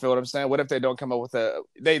hacker. You feel what I'm saying? What if they don't come up with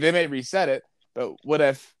they may reset it, but what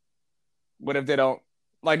if they don't?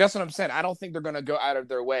 Like, that's what I'm saying. I don't think they're going to go out of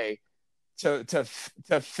their way to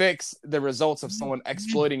fix the results of someone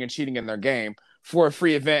exploiting and cheating in their game for a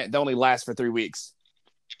free event that only lasts for 3 weeks.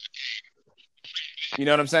 You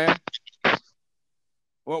know what I'm saying?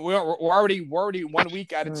 Well, we're already 1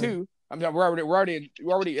 week out of 2. I mean, we're already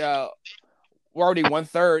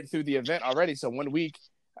 1/3 through the event already. So 1 week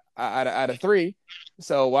out of 3.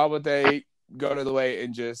 So why would they go to the way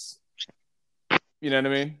and just, you know what I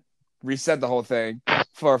mean, reset the whole thing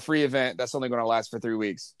for a free event that's only going to last for 3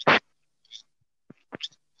 weeks?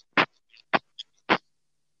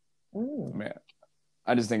 Man,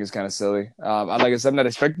 I just think it's kind of silly. Like I said, I'm not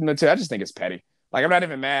expecting them to. I just think it's petty. Like, I'm not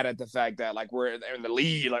even mad at the fact that like we're in the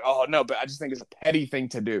lead. Like, oh no, but I just think it's a petty thing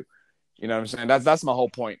to do. You know what I'm saying? That's my whole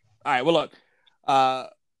point. All right. Well, look.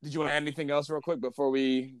 Did you want to add anything else real quick before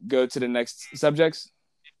we go to the next subjects?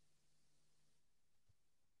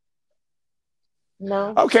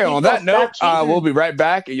 No. Okay. On that note, we'll be right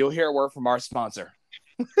back, and you'll hear a word from our sponsor.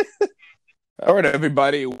 All right,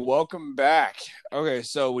 everybody, welcome back. Okay,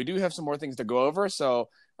 so we do have some more things to go over. So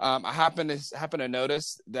I happen to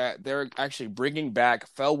notice that they're actually bringing back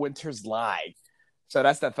Felwinter's Lie. So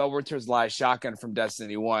that's that Felwinter's Lie shotgun from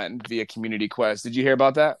Destiny 1 via Community Quest. Did you hear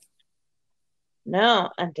about that?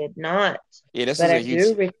 No, I did not. Yeah, this but is a I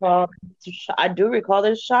huge. I do recall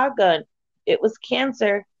this shotgun. It was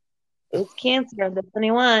cancer. It was cancer. The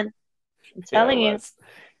 21. I'm Yeah, it telling you. was.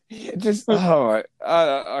 Yeah, just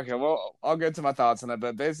okay. Well, I'll get to my thoughts on it,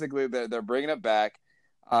 but basically, they're bringing it back,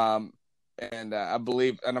 um, and I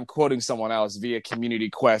believe, and I'm quoting someone else via Community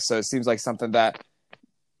Quest. So it seems like something that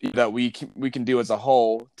we can do as a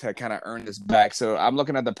whole to kind of earn this back. So I'm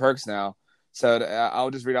looking at the perks now. So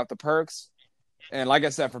I'll just read out the perks. And like I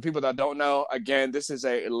said, for people that don't know, again, this is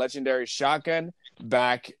a legendary shotgun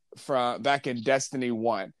back in Destiny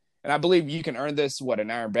 1. And I believe you can earn this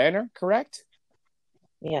an Iron Banner, correct?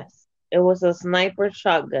 Yes. It was a sniper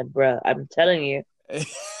shotgun, bro. I'm telling you.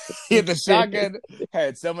 Yeah, the shotgun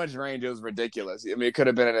had so much range, it was ridiculous. I mean, it could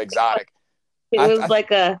have been an exotic. It I, was I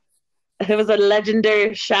like it was a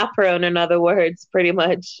legendary chaperone, in other words, pretty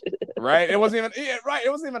much. right? It wasn't even right.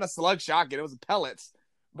 It wasn't even a slug shotgun. It was pellets.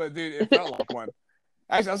 But dude, it felt like one.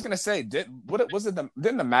 Actually, I was gonna say, didn't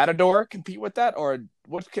the Matador compete with that, or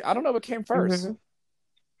what? I don't know what came first. Hmm.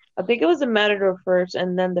 I think it was the Matador first,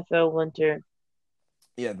 and then the Fellwinter.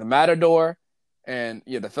 Yeah, the Matador, and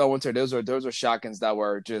yeah, the Fellwinter. Those were shotguns that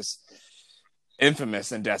were just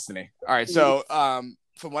infamous in Destiny. All right, so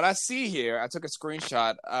from what I see here, I took a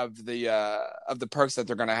screenshot of the perks that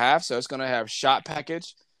they're gonna have. So it's gonna have shot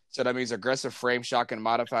package. So that means aggressive frame shotgun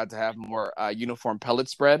modified to have more uniform pellet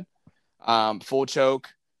spread, full choke,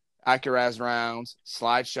 accurate rounds,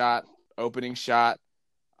 slide shot, opening shot,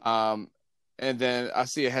 um, and then I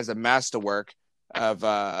see it has a masterwork of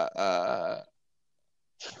let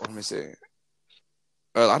me see.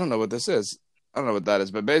 I don't know what this is. I don't know what that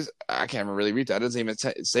is, but I can't even really read that. It doesn't even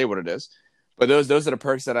say what it is. But those are the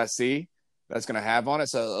perks that I see that's gonna have on it.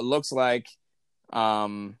 So it looks like,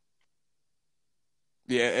 um,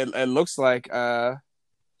 yeah, it looks like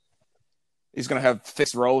he's gonna have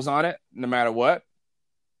fixed rolls on it no matter what.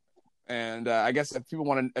 And I guess if people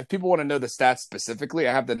want to know the stats specifically,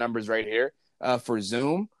 I have the numbers right here for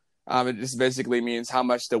zoom. It just basically means how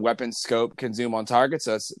much the weapon scope can zoom on target.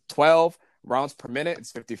 So it's 12 rounds per minute.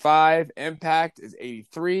 It's 55. Impact is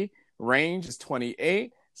 83. Range is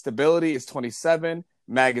 28. Stability is 27.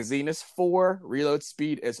 Magazine is 4. Reload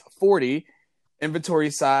speed is 40. Inventory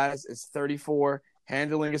size is 34.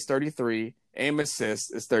 Handling is 33. Aim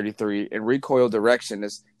assist is 33. And recoil direction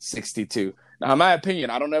is 62. Now, in my opinion,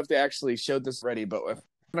 I don't know if they actually showed this already, but if they're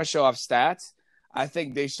going to show off stats, I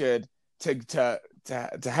think they should to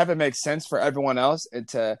have it make sense for everyone else and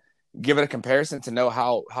to give it a comparison to know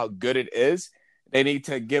how good it is. They need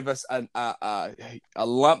to give us a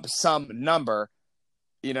lump sum number.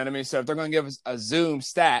 You know what I mean? So if they're going to give us a zoom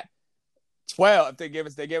stat, 12. If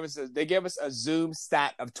they give us a zoom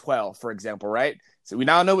stat of 12, for example, right? So we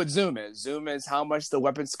now know what zoom is. Zoom is how much the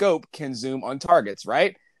weapon scope can zoom on targets,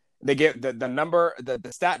 right? They get the number, the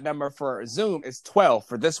stat number for zoom is 12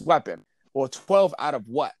 for this weapon. Well, 12 out of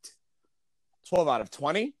what? 12 out of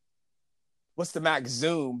 20? What's the max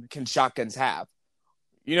zoom can shotguns have?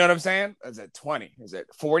 You know what I'm saying? Is it 20? Is it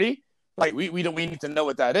 40? Like we need to know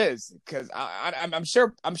what that is because I'm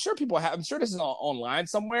sure people have. I'm sure this is online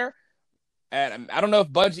somewhere, and I don't know if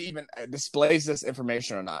Bungie even displays this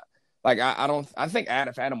information or not. Like I don't. I think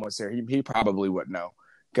if Adam was here, he probably would know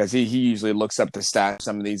because he usually looks up the stats,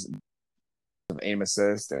 some of these of aim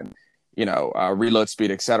assist and reload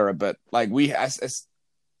speed, etc. But like we have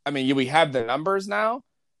the numbers now,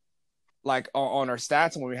 like on our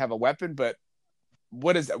stats and when we have a weapon, but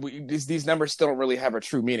what is that? These numbers still don't really have a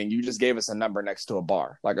true meaning. You just gave us a number next to a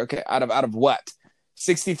bar. Like, okay, out of what?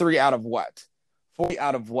 63 out of what? 40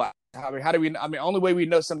 out of what? How do we? I mean, only way we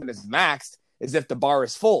know something is maxed is if the bar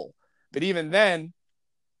is full. But even then,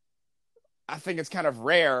 I think it's kind of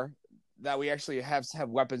rare that we actually have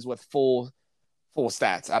weapons with full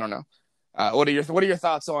stats. I don't know. What are your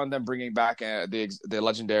thoughts on them bringing back the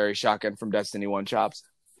legendary shotgun from Destiny 1 Chops?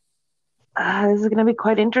 This is gonna be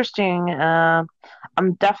quite interesting.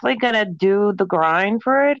 I'm definitely gonna do the grind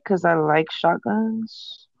for it because I like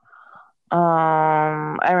shotguns.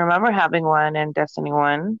 I remember having one in Destiny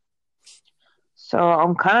 1, so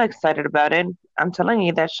I'm kind of excited about it. I'm telling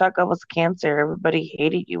you, that shotgun was cancer. Everybody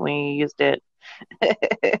hated you when you used it. I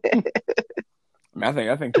mean,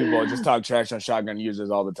 I think people just talk trash on shotgun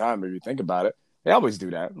users all the time. If you think about it, they always do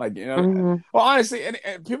that. Like Hmm. well, honestly, and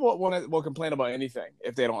people will complain about anything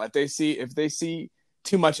if they don't if they see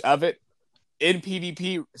too much of it in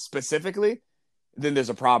PvP specifically, then there's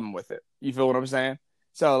a problem with it. You feel what I'm saying?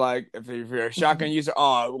 So like, if you're a shotgun user,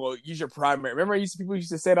 oh well, use your primary. Remember, people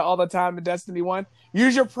used to say that all the time in Destiny 1.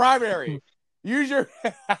 Use your primary. Use your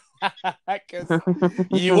because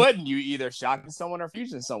you wouldn't. You either shotgun someone or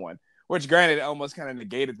fusion someone. Which, granted, almost kind of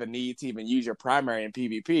negated the need to even use your primary in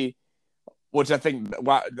PvP. Which I think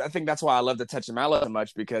that's why I love the Touch of Mallow so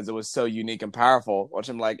much because it was so unique and powerful. Which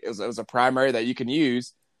I'm like, it was a primary that you can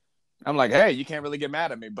use I'm like, hey, you can't really get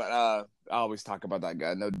mad at me, but I always talk about that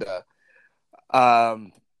guy, no duh.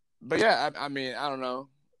 Um, but yeah, I mean, I don't know.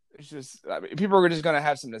 It's just I mean, people are just gonna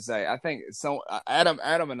have something to say. I think so. Adam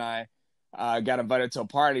and I got invited to a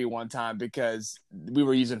party one time because we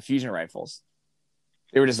were using fusion rifles.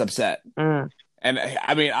 They were just upset, Mm. and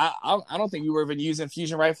I mean, I don't think we were even using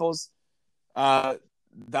fusion rifles uh,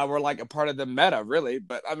 that were like a part of the meta, really.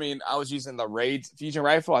 But I mean, I was using the Raid fusion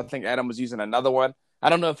rifle. I think Adam was using another one. I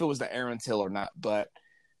don't know if it was the Aaron Till or not, but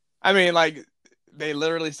I mean, like they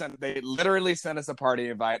literally sent us a party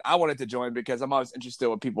invite. I wanted to join because I'm always interested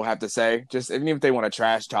in what people have to say, just even if they want to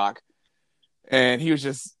trash talk. And he was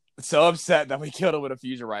just so upset that we killed him with a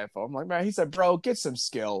fusion rifle. I'm like, man, he said, bro, get some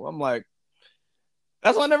skill. I'm like,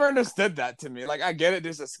 that's why I never understood that to me. Like, I get it.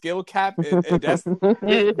 There's a skill cap. There's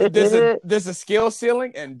a skill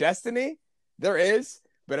ceiling in Destiny. There is,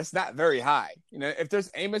 but it's not very high. You know, if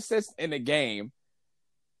there's aim assist in the game,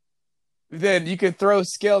 then you could throw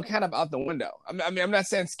skill kind of out the window. I mean, I'm not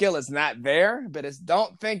saying skill is not there, but it's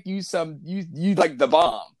don't think you like the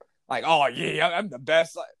bomb. Like, oh yeah, I'm the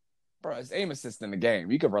best. Like, bro, it's aim assist in the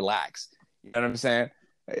game. You could relax. You know what I'm saying?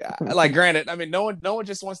 Like, granted, I mean, no one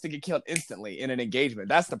just wants to get killed instantly in an engagement.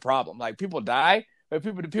 That's the problem. Like, people die, but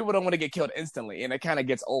people don't want to get killed instantly, and it kind of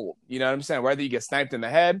gets old. You know what I'm saying? Whether you get sniped in the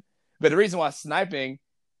head, but the reason why sniping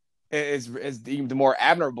is deemed more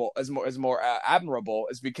admirable is more admirable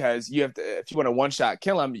is because you have to, if you want to one shot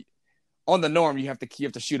kill him on the norm, you have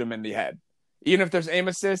to shoot him in the head. Even if there's aim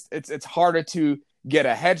assist, it's harder to get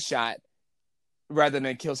a headshot rather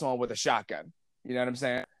than kill someone with a shotgun. You know what I'm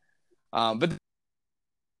saying? But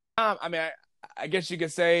I mean, I guess you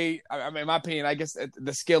could say, I mean, in my opinion, I guess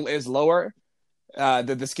the skill is lower.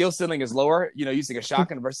 The skill ceiling is lower, you know, using a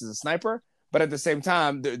shotgun versus a sniper. But at the same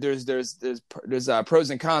time, there's pros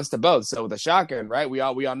and cons to both. So with a shotgun, right, we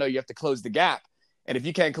all know you have to close the gap, and if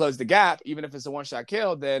you can't close the gap, even if it's a one shot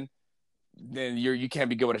kill, then you can't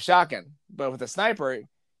be good with a shotgun. But with a sniper,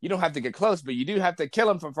 you don't have to get close, but you do have to kill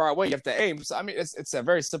him from far away. You have to aim. So I mean, it's a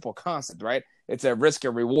very simple concept, right? It's a risk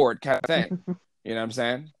and reward kind of thing. You know what I'm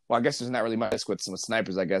saying? Well, I guess there's not really much risk with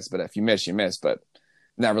snipers, I guess. But if you miss, you miss. But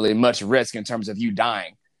not really much risk in terms of you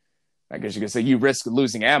dying. I guess you could say you risk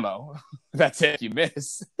losing ammo. That's it. You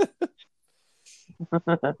miss.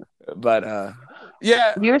 But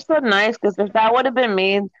yeah. You're so nice because if that would have been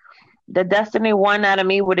me, the Destiny one out of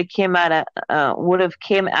me would have came out of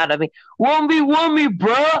me. 1v1 me,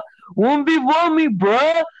 bruh. 1v1 me,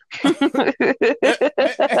 bruh.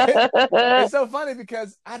 It's so funny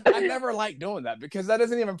because I never like doing that because that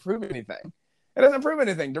doesn't even prove anything. It doesn't prove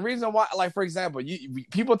anything. The reason why, like for example,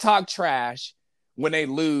 people talk trash when they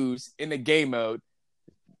lose in the game mode.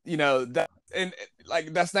 You know that, and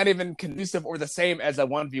like that's not even conducive or the same as a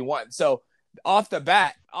 1v1. So off the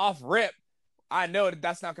bat, off rip, I know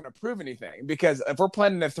that's not going to prove anything because if we're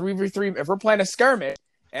playing a 3v3, if we're playing a skirmish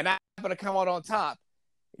and I'm going to come out on top,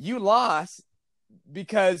 you lost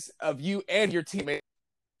because of you and your teammate.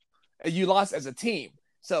 You lost as a team,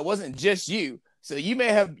 so it wasn't just you. So you may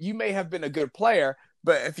have been a good player,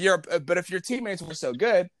 but if your teammates were so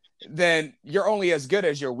good, then you're only as good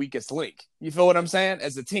as your weakest link. You feel what I'm saying?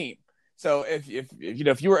 As a team. So if you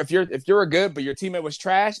know if you're good, but your teammate was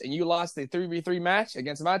trash and you lost the 3v3 match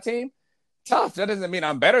against my team, tough. That doesn't mean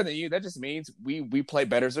I'm better than you. That just means we play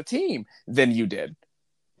better as a team than you did.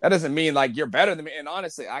 That doesn't mean like you're better than me. And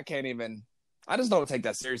honestly, I can't even. I just don't take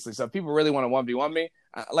that seriously. So if people really want to 1v1 me,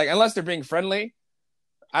 like unless they're being friendly,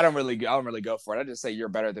 I don't really go for it. I just say you're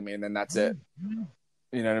better than me, and then that's it.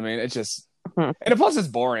 You know what I mean? It's just, and plus it's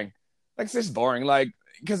boring. Like it's just boring. Like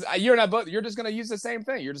because you're not both. You're just gonna use the same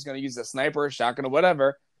thing. You're just gonna use a sniper, shotgun, or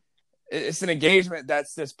whatever. It's an engagement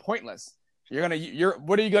that's just pointless. What are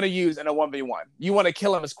you gonna use in a 1v1? You want to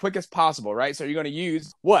kill him as quick as possible, right? So you're gonna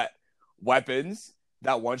use what weapons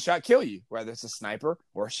that one shot kill you, whether it's a sniper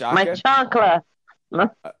or a shotgun. My chocolate.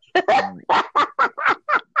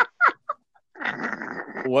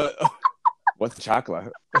 What? What's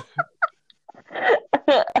chocolate?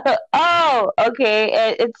 Oh,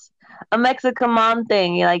 okay. It's a Mexican mom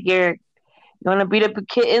thing. You want to beat up a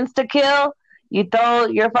kid insta kill? You throw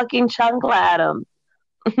your fucking chancla at him.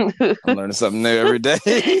 I'm learning something new every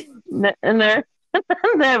day.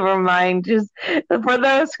 Never mind. Just for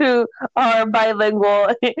those who are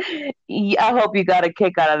bilingual, I hope you got a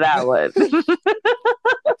kick out of that one.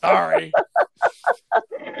 Sorry.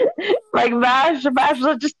 Like Vash,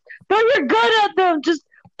 just throw your gun at them. Just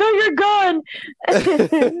throw your gun.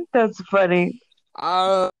 That's funny.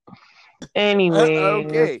 Anyway.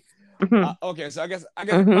 Okay. Okay. So I guess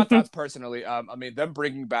my thoughts personally. I mean, them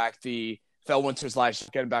bringing back the Felwinter's light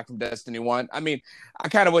shotgun back from Destiny 1. I mean, I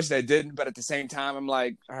kind of wish they didn't, but at the same time, I'm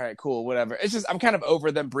like, all right, cool, whatever. It's just I'm kind of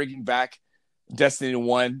over them bringing back Destiny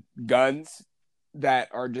 1 guns that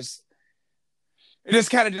are just it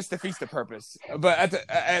just kind of just defeats the purpose. But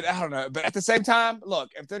I don't know. But at the same time,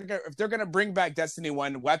 look, if they're gonna bring back Destiny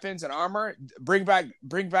 1 weapons and armor, bring back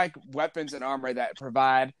weapons and armor that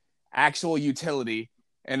provide actual utility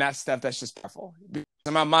and that stuff that's just powerful. Because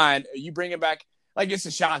in my mind, you bring it back like it's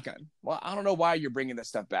a shotgun. Well, I don't know why you're bringing this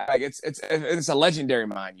stuff back. Like it's a legendary,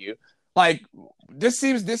 mind you. Like this,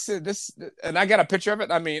 and I got a picture of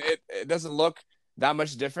it. I mean, it doesn't look that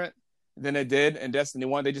much different than it did in Destiny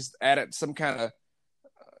 1. They just added some kind of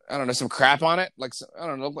I don't know, some crap on it. Like I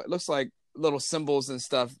don't know, it looks like little symbols and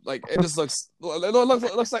stuff. Like it just looks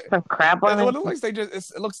like some crap on it. It looks like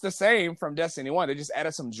it looks the same from Destiny 1. They just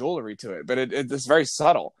added some jewelry to it, but it's very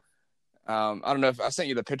subtle. I don't know if I sent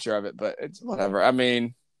you the picture of it, but it's whatever. I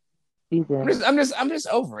mean, I'm just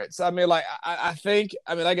over it. So I mean, like I think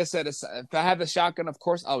like I said, if I have the shotgun, of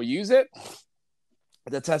course I'll use it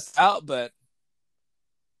to test out. But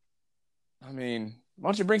I mean, why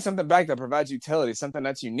don't you bring something back that provides utility, something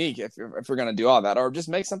that's unique if we're gonna do all that, or just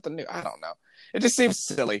make something new? I don't know. It just seems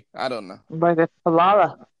silly. I don't know. Like a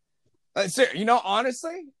Palala.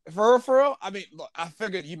 Honestly, for real. I mean, look, I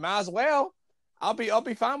figured you might as well. I'll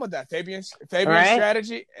be fine with that. Fabian's right?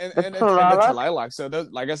 strategy and the Talaylock. So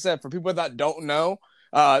like I said, for people that don't know,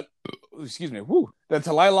 excuse me, the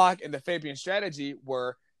Talaylock and the Fabian strategy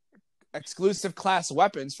were exclusive class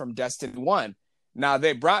weapons from Destiny 1. Now,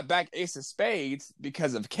 they brought back Ace of Spades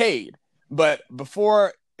because of Cayde, but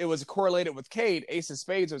before it was correlated with Cayde, Ace of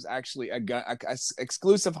Spades was actually a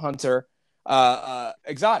exclusive hunter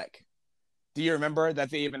exotic. Do you remember that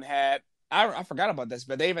they even had, I forgot about this,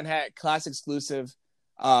 but they even had class exclusive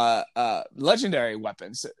legendary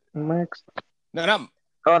weapons. Max. No.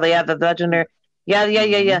 Oh, they had the legendary. Yeah.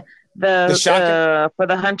 The shotgun for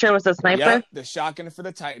the hunter was the sniper? Yeah, the shotgun for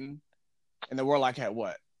the Titan, and the Warlock had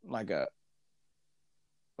what? Like a...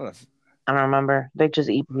 I don't remember. They just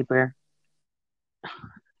eat paper.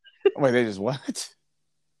 Wait, they just what?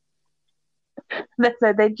 That's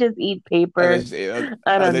it. They just eat paper. I don't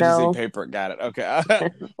know. They just eat paper. Got it. Okay.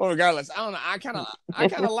 Well, regardless, I don't know. I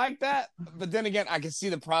kind of like that, but then again, I can see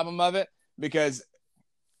the problem of it because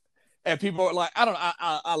if people are like, I don't know.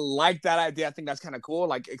 I like that idea. I think that's kind of cool,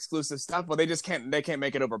 like exclusive stuff. But they just can't. They can't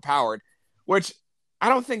make it overpowered, which I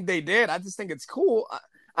don't think they did. I just think it's cool.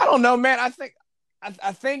 I don't know, man. I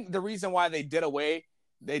think the reason why they did away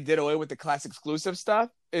with the class exclusive stuff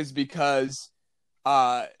is because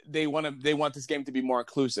they want this game to be more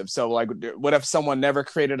inclusive. So like, what if someone never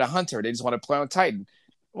created a hunter? They just want to play on Titan.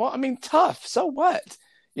 Well, I mean, tough. So what?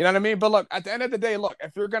 You know what I mean? But look, at the end of the day, look,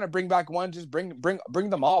 if you're gonna bring back one, just bring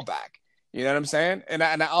them all back. You know what I'm saying? And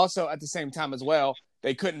I also at the same time as well,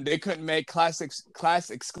 they couldn't make class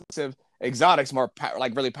exclusive exotics more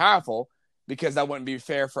really powerful. Because that wouldn't be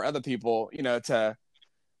fair for other people, you know,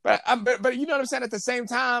 but you know what I'm saying? At the same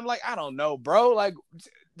time, like, I don't know, bro, like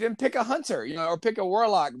then pick a hunter, you know, or pick a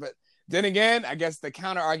warlock. But then again, I guess the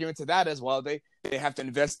counter argument to that is, well, they have to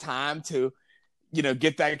invest time to, you know,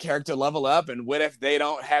 get that character level up. And what if they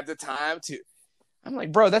don't have the time to, I'm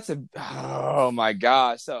like, bro, oh my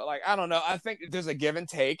gosh. So like, I don't know. I think there's a give and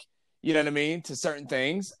take, you know what I mean? To certain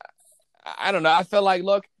things. I don't know. I feel like,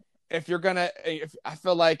 look, I feel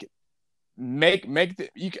like,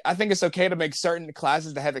 I think it's okay to make certain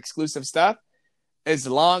classes that have exclusive stuff as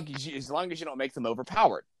long as you don't make them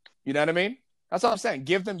overpowered. You know what I mean? That's all I'm saying.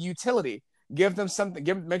 Give them utility. Give them something.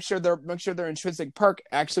 Make sure their intrinsic perk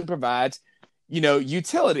actually provides, you know,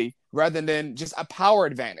 utility rather than just a power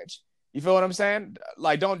advantage. You feel what I'm saying?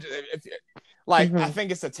 Like I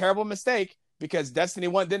think it's a terrible mistake because Destiny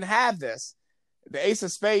 1 didn't have this. The Ace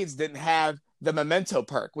of Spades didn't have the Memento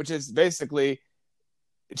perk, which is basically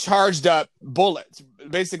charged up bullets,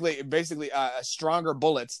 basically stronger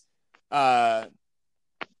bullets if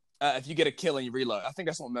you get a kill and you reload. I think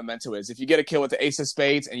that's what Memento is. If you get a kill with the Ace of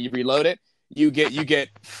Spades and you reload it, you get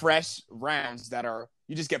fresh rounds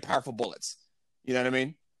you just get powerful bullets. You know what I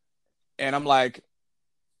mean? And I'm like,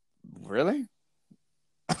 really?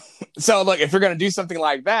 So look, if you're gonna do something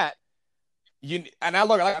like that, I'm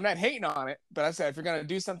not hating on it, but I said if you're gonna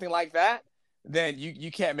do something like that, then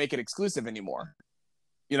you can't make it exclusive anymore.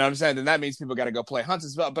 You know what I'm saying? Then that means people got to go play hunts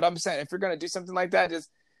as well. But I'm saying if you're going to do something like that, if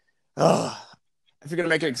you're going to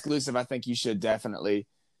make it exclusive, I think you should definitely,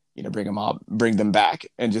 you know, bring them back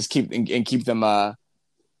and just keep them.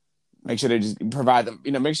 Make sure they just provide them,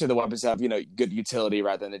 you know, make sure the weapons have, you know, good utility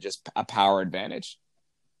rather than just a power advantage.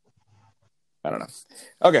 I don't know.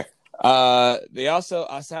 Okay. They also,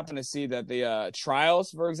 I happen to see that the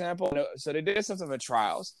trials, for example, so they did something with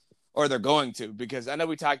trials, or they're going to, because I know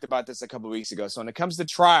we talked about this a couple of weeks ago. So when it comes to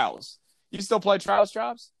trials, you still play trials,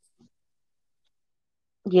 Drops?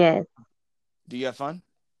 Yes, Do you have fun?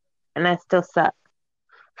 and I still suck.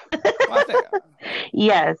 Well, I think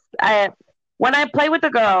Yes, I when I play with the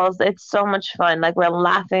girls, it's so much fun. Like we're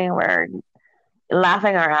laughing our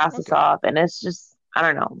asses okay. off, and it's just I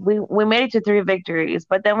don't know. We made it to 3 victories,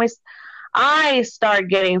 but then I start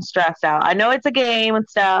getting stressed out. I know it's a game and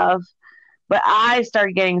stuff, but I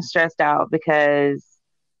start getting stressed out because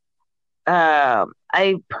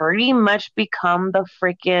I pretty much become the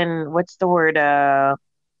freaking what's the word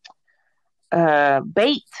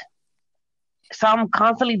bait. So I'm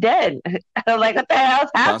constantly dead. Like what the hell's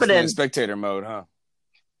Constantly in happening? spectator mode, huh?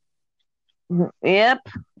 Yep,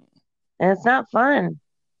 and it's not fun.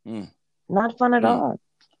 Mm, Not fun at mm. all.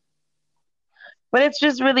 But it's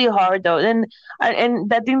just really hard though, and I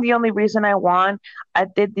think the only reason I won, I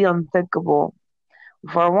did the unthinkable.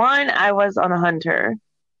 For one, I was on a hunter.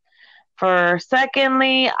 For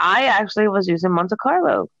secondly, I actually was using Monte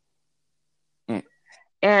Carlo. Mm.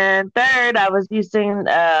 And third, I was using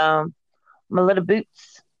my little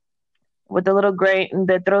boots with the little grain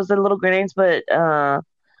that throws the little grenades, but I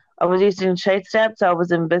was using shade step, so I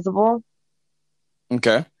was invisible.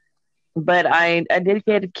 Okay. But I did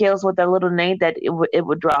get kills with a little nade that it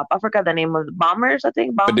would drop. I forgot the name of the bombers. I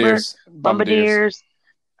think Bombardiers. bombardiers.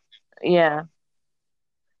 Yeah.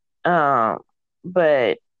 Um,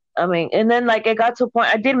 but I mean, and then like it got to a point.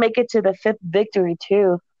 I did make it to the 5th victory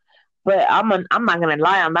too. But I'm not gonna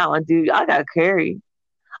lie on that one, dude. I got carried.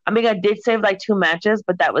 I mean, I did save like 2 matches,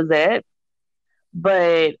 but that was it.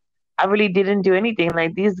 But I really didn't do anything.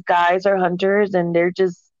 Like these guys are hunters, and they're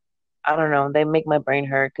just I don't know. They make my brain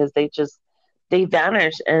hurt because they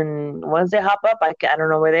vanish, and once they hop up, I don't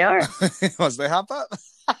know where they are. Once they hop up.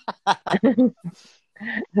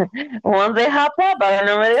 Once they hop up, I don't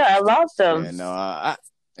know where they are. I lost them. Yeah, no, yeah.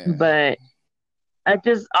 But I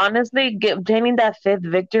just honestly obtaining that 5th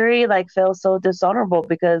victory like felt so dishonorable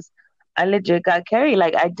because I legit got carried.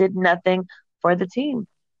 Like I did nothing for the team.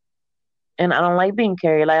 And I don't like being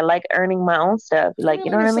carried. I like earning my own stuff. I Like mean,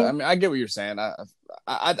 you know like I what I said, mean? I get what you're saying.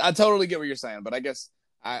 I totally get what you're saying, but I guess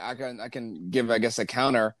I can give, I guess, a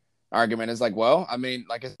counter argument. Is like, well, I mean,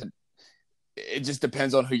 like I said, it just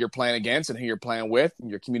depends on who you're playing against and who you're playing with, and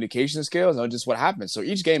your communication skills, and just what happens. So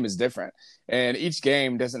each game is different, and each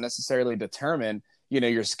game doesn't necessarily determine,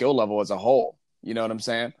 your skill level as a whole. You know what I'm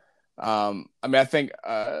saying? I mean, I think,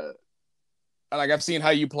 like I've seen how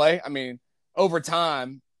you play. I mean, over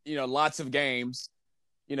time, lots of games,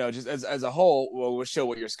 just as a whole, will show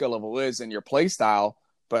what your skill level is and your play style.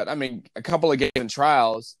 But I mean, a couple of games and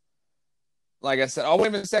trials, like I said, I won't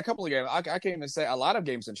even say a couple of games. I can't even say a lot of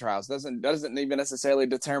games and trials doesn't even necessarily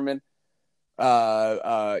determine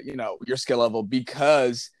your skill level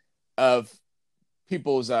because of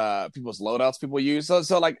people's loadouts people use.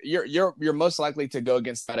 So like you're most likely to go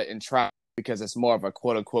against that in trials because it's more of a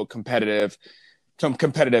quote unquote competitive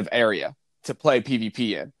area to play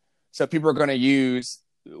PvP in. So people are going to use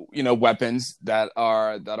weapons that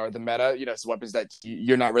are the meta. It's weapons that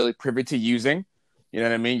you're not really privy to using. You know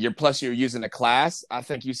what I mean? You're using a class. I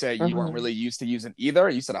think you said you weren't Mm-hmm. really used to using either.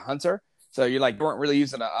 You said a hunter. So you weren't really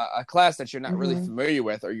using a class that you're not really Mm-hmm. familiar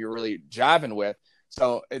with or you're really jiving with.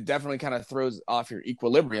 So it definitely kind of throws off your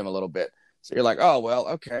equilibrium a little bit. So you're like, oh well,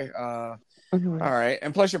 okay, Mm-hmm. all right.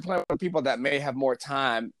 And plus, you're playing with people that may have more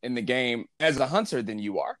time in the game as a hunter than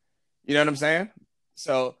you are. You know what I'm saying?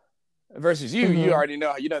 So versus you Mm-hmm. already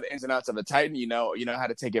know the ins and outs of a Titan. You know how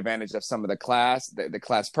to take advantage of some of the class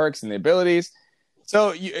perks and the abilities.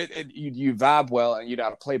 So you vibe well and you know how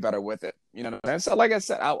to play better with it. You know what I'm saying? So like I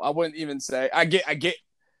said, I wouldn't even say I get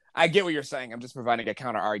what you're saying. I'm just providing a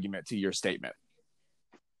counter argument to your statement.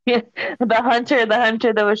 Yeah. The hunter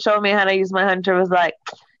that was showing me how to use my hunter was like,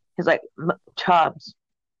 he's like, Chubbs.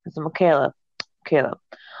 I said, Michaela,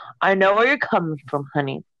 I know where you're coming from,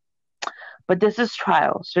 honey. But this is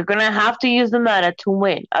trials. You're gonna have to use the meta to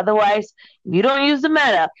win. Otherwise, if you don't use the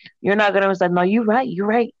meta, you're not gonna say, no, you're right, you're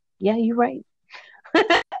right. Yeah, you're right.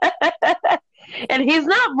 And he's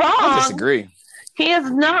not I wrong. disagree. He is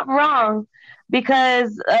not wrong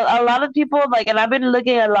because a lot of people like, and I've been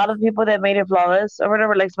looking at a lot of people that made it flawless or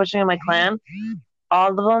whatever, like especially in my clan. All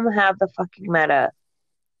of them have the fucking meta.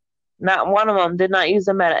 Not one of them did not use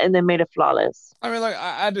the meta, and they made it flawless. I mean, like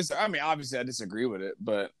I mean, obviously, I disagree with it,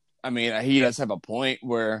 but I mean, he does have a point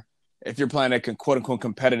where if you're playing a quote unquote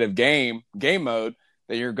competitive game mode,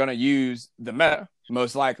 that you're gonna use the meta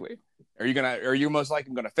most likely, or you're most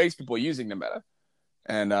likely gonna face people using the meta.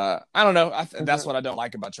 And I don't know. That's Mhm. what I don't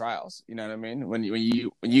like about trials. You know what I mean? When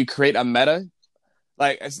you create a meta,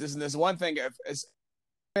 like this one thing. If it's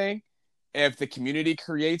thing if the community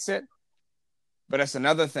creates it, but it's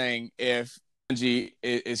another thing if Bungie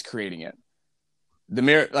is creating it.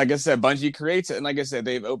 Like I said, Bungie creates it, and like I said,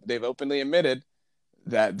 they've openly admitted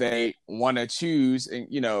that they want to choose and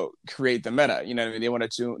create the meta. You know what I mean? They want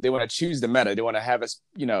to choose the meta. They want to have us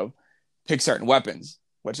pick certain weapons.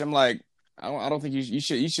 Which I'm like, I don't think you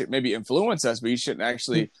should maybe influence us, but you shouldn't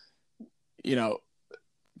actually you know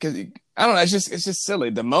because I don't know. It's just silly.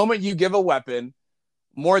 The moment you give a weapon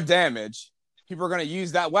more damage, people are going to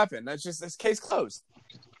use that weapon. That's case closed.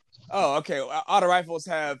 Oh, okay. Auto rifles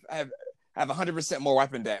have 100% more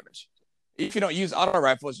weapon damage. If you don't use auto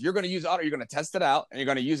rifles, you're going to use auto. You're going to test it out, and you're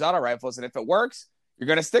going to use auto rifles. And if it works, you're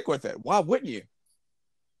going to stick with it. Why wouldn't you?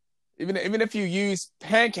 Even if you use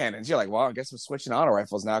hand cannons, you're like, well, I guess we're switching to auto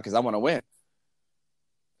rifles now because I want to win.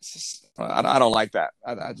 I don't like that.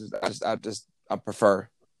 I prefer.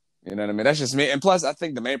 You know what I mean? That's just me. And plus, I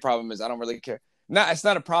think the main problem is I don't really care. It's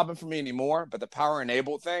not a problem for me anymore. But the power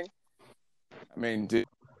enabled thing. I mean,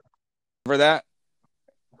 for that,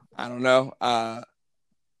 I don't know.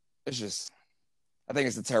 It's just I think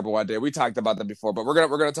it's a terrible idea. We talked about that before, but we're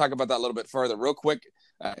gonna talk about that a little bit further, real quick,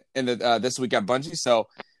 in the this week at Bungie. So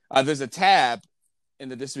there's a tab in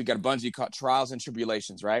the this week at Bungie called Trials and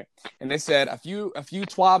Tribulations, right? And they said a few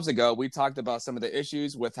twabs ago we talked about some of the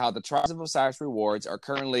issues with how the Trials of Osiris rewards are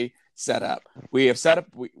currently set up. We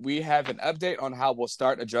have an update on how we'll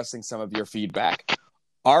start addressing some of your feedback.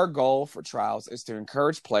 Our goal for Trials is to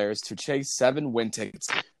encourage players to chase 7 win tickets.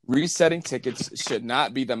 Resetting tickets should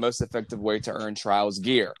not be the most effective way to earn Trials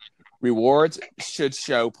gear. Rewards should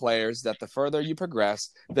show players that the further you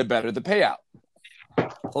progress, the better the payout.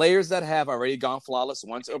 Players that have already gone flawless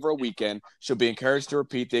once over a weekend should be encouraged to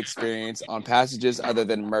repeat the experience on passages other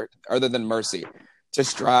than Mercy. To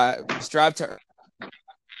strive to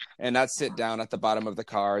and not sit down at the bottom of the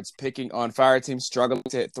cards, picking on fire teams struggling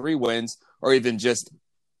to hit 3 wins or even just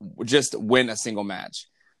win a single match.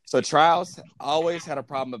 So Trials always had a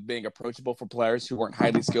problem of being approachable for players who weren't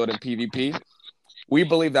highly skilled in PvP. We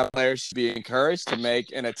believe that players should be encouraged to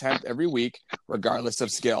make an attempt every week, regardless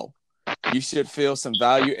of skill. You should feel some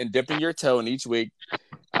value in dipping your toe in each week.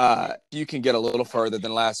 You can get a little further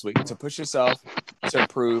than last week to push yourself to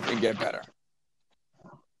improve and get better.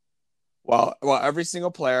 While every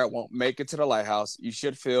single player won't make it to the lighthouse, you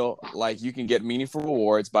should feel like you can get meaningful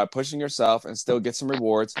rewards by pushing yourself and still get some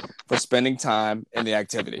rewards for spending time in the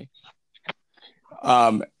activity.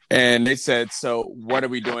 And they said, so what are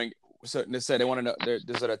we doing? So they said they want to know.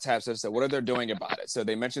 There's a tab. So they said, what are they doing about it? So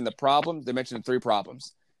they mentioned the problems. They mentioned 3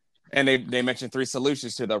 problems, and they mentioned 3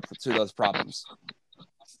 solutions to those problems.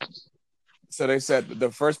 So they said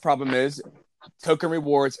the first problem is token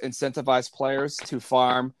rewards incentivize players to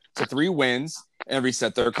farm to 3 wins and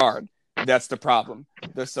reset their card. That's the problem.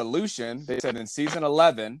 The solution, they said in season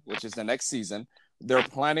 11, which is the next season, they're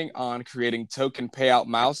planning on creating token payout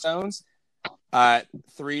milestones at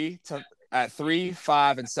 3,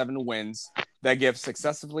 5, and 7 wins that give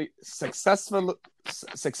successively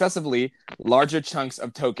larger chunks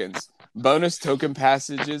of tokens. Bonus token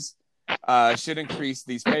passages should increase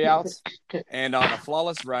these payouts, and on a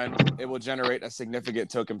flawless run, it will generate a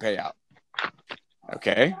significant token payout.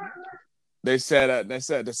 Okay. They said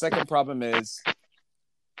the second problem is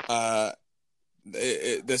Trials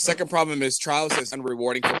is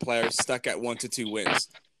unrewarding for players stuck at 1 to 2 wins.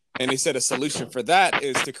 And they said a solution for that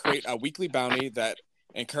is to create a weekly bounty that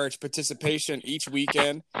encourage participation each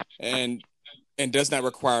weekend and does not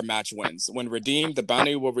require match wins. When redeemed, the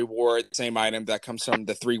bounty will reward the same item that comes from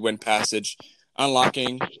the 3-win passage,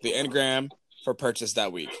 unlocking the engram for purchase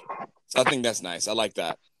that week. So I think that's nice. I like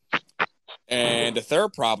that. And the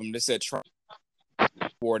third problem, they said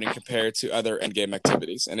rewarding compared to other endgame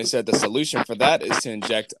activities. And they said the solution for that is to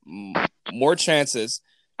inject more chances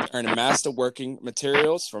to earn masterworking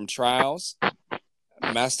materials from Trials.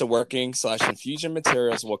 Masterworking/infusion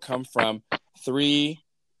materials will come from 3,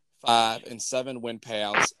 5, and 7 win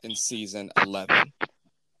payouts in season 11.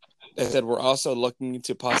 They said we're also looking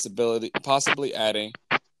into possibly adding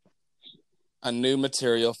a new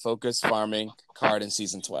material focused farming card in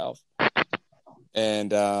season 12.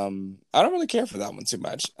 And I don't really care for that one too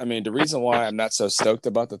much. I mean, the reason why I'm not so stoked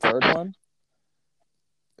about the third one,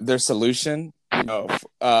 their solution, of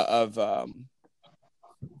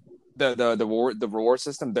the reward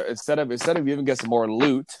system, instead of even getting some more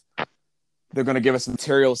loot, they're going to give us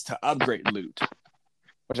materials to upgrade loot,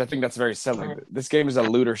 which I think that's very silly. This game is a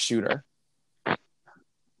looter shooter.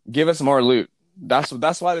 Give us more loot. That's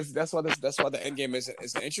why the end game is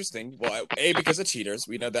interesting. Well, A, because of cheaters,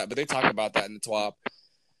 we know that, but they talk about that in the TWAB.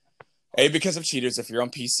 A, because of cheaters if you're on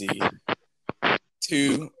PC.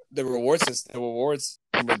 Two, the rewards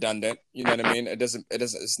are redundant. You know what I mean?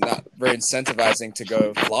 It's not very incentivizing to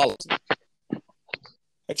go flawless.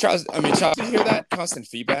 Hey, Charles, did you hear that constant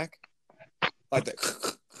feedback? Like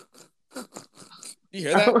that. You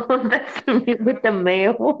hear that? That's me with the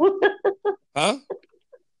mail. Huh?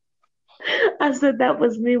 I said that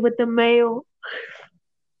was me with the mail.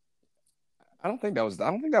 I don't think that was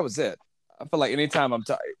it. I feel like anytime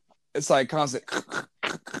it's like constant.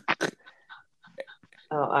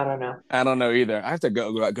 Oh, I don't know. I don't know either. I have to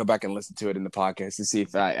go back and listen to it in the podcast to see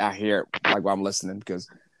if I hear it like while I'm listening, because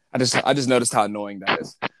I just noticed how annoying that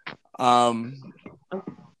is. I'm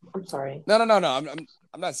sorry. No.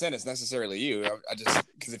 I'm not saying it's necessarily you. I just,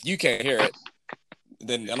 because if you can't hear it,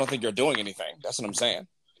 then I don't think you're doing anything. That's what I'm saying.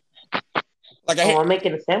 Like I'm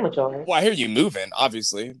making a sandwich over. Well, I hear you moving,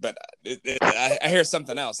 obviously, but I hear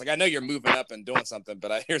something else. Like I know you're moving up and doing something,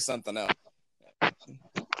 but I hear something else.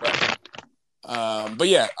 Right. But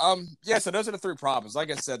yeah. So those are the three problems.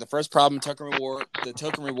 Like I said, the first problem, the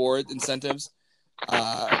token reward incentives,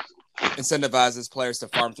 incentivizes players to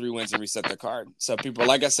farm 3 wins and reset their card. So people,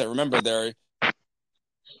 like I said, remember they're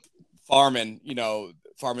farming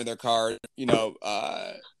their card,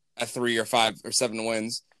 at 3 or 5 or 7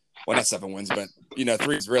 wins. Well, not 7 wins, but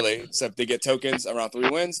 3 is really. So if they get tokens around 3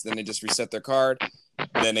 wins, then they just reset their card.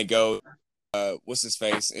 Then they go, what's his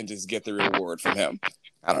face, and just get the reward from him.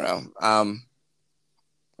 I don't know.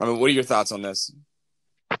 What are your thoughts on this?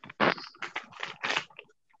 I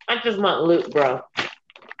just want loot, bro.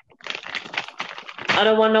 I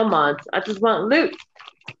don't want no mods. I just want loot.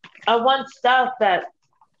 I want stuff that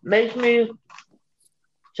sets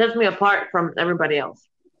me apart from everybody else.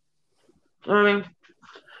 You know what I mean?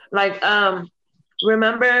 Like,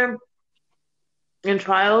 remember in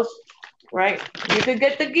Trials, right? You could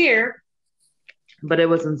get the gear, but it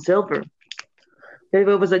was in silver. If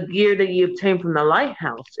it was a gear that you obtained from the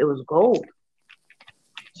lighthouse, it was gold.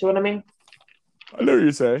 See what I mean? I know what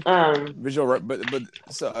you're saying. Visual, but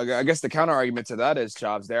so I guess the counter argument to that is,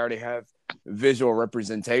 Chops, they already have visual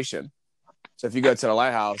representation. So if you go to the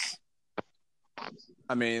lighthouse,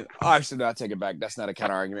 actually, no, I take it back. That's not a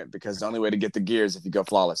counter argument, because the only way to get the gear is if you go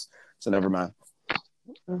flawless. So never mind.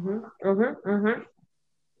 You know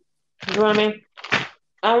what I mean?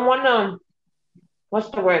 I want to. What's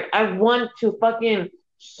the word? I want to fucking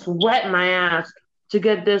sweat my ass to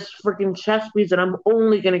get this freaking chess piece that I'm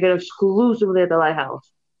only gonna get exclusively at the lighthouse.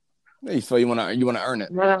 You feel you want to earn it.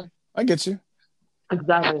 Yeah. I get you.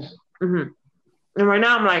 Exactly. And right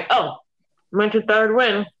now I'm like, oh, went to 3rd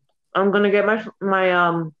win. I'm gonna get my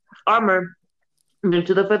armor.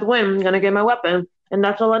 Into the 5th win. I'm gonna get my weapon, and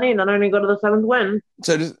that's all I need. I don't need to go to the 7th win.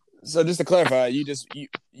 So just to clarify,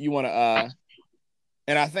 you want to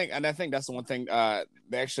and I think that's the one thing.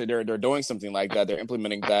 They're doing something like that. They're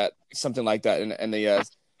implementing something like that in the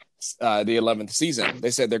 11th season.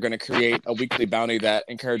 They said they're going to create a weekly bounty that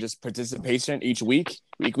encourages participation each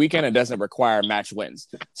weekend, and doesn't require match wins.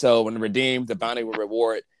 So when redeemed, the bounty will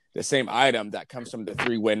reward the same item that comes from the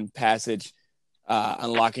 3-win passage,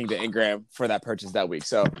 unlocking the engram for that purchase that week.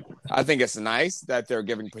 So I think it's nice that they're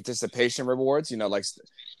giving participation rewards.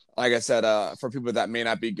 Like I said, for people that may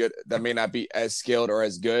not be as skilled or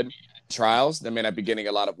as good trials, they may not be getting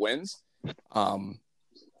a lot of wins.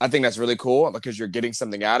 I think that's really cool, because you're getting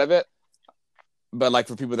something out of it. But like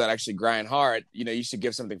for people that actually grind hard, you should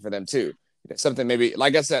give something for them too. Something, maybe,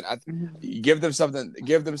 like I said, give them something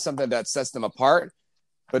that sets them apart,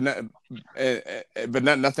 but not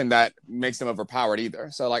nothing that makes them overpowered either.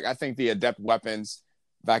 So like, I think the adept weapons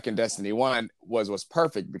back in Destiny 1 was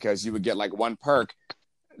perfect, because you would get like one perk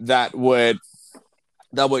that would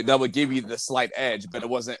give you the slight edge, but it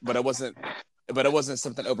wasn't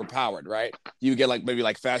something overpowered, right? You get like maybe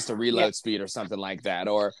like faster reload speed or something like that,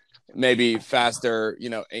 or maybe faster,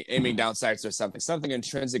 aiming down sights or something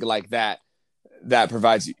intrinsic like that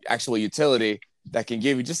provides actual utility, that can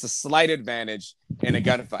give you just a slight advantage in a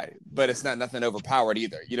gunfight, but it's not nothing overpowered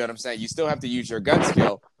either. You know what I'm saying? You still have to use your gun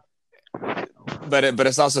skill, but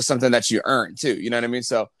it's also something that you earn too. You know what I mean?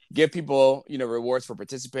 So give people, rewards for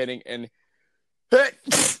participating in.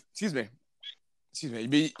 Excuse me.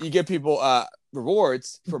 You give people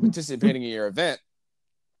rewards for participating in your event,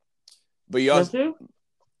 but you also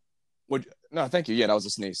no, thank you. Yeah, that was a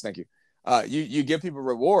sneeze. Thank you. You give people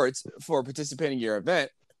rewards for participating in your event,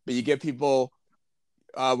 but you give people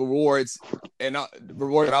rewards and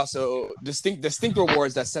also distinct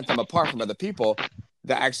rewards that set them apart from other people,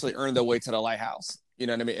 that actually earn their way to the lighthouse. You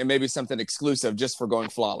know what I mean? And maybe something exclusive just for going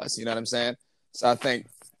flawless. You know what I'm saying? So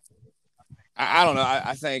I don't know.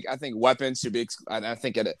 I think weapons should be. I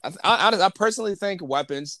think it. I personally think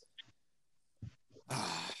weapons.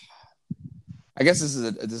 I guess this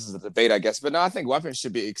is a debate, I guess, but no, I think weapons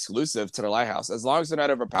should be exclusive to the lighthouse as long as they're not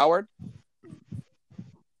overpowered.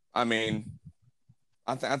 I mean,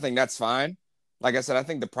 I think that's fine. Like I said, I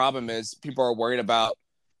think the problem is people are worried about.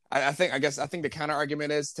 I think the counter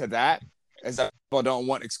argument is to that is that people don't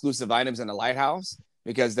want exclusive items in the lighthouse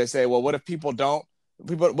because they say, well, what if people don't?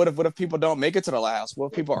 People, what if people don't make it to the lighthouse? What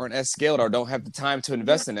if people aren't as skilled or don't have the time to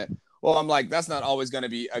invest in it? Well, I'm like, that's not always going to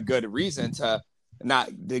be a good reason to not.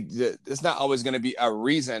 It's not always going to be a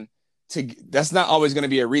reason to. That's not always going to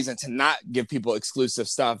be a reason to not give people exclusive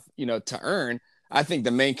stuff, to earn. I think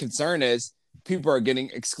the main concern is people are getting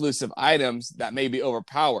exclusive items that may be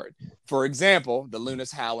overpowered. For example, the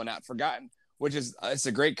Luna's Howl and Not Forgotten, which is it's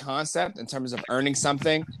a great concept in terms of earning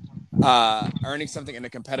something in a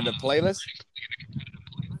competitive playlist.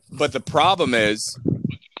 But the problem is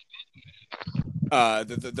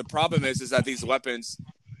that these weapons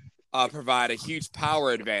provide a huge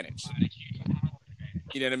power advantage.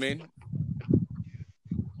 You know what I mean?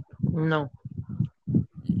 No.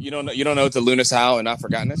 You don't know what the Luna's Howl and Not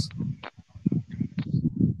Forgotten is?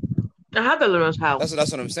 I have the Luna's Howl. That's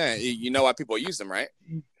what I'm saying. You know why people use them, right?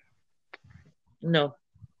 No.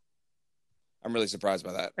 I'm really surprised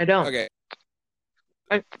by that. I don't. Okay.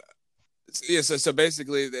 Yeah, so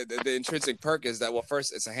basically the intrinsic perk is that, well,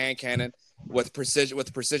 first it's a hand cannon with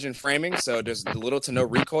precision framing, so there's little to no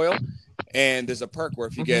recoil, and there's a perk where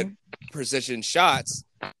if you get precision shots,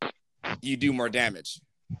 you do more damage.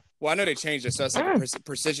 Well, I know they changed it, so it's like a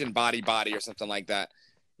precision body or something like that.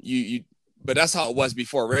 But that's how it was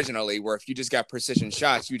before originally, where if you just got precision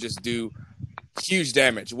shots, you just do huge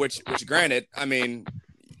damage. Which granted, I mean,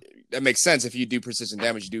 that makes sense. If you do precision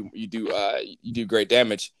damage, you do great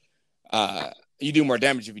damage. You do more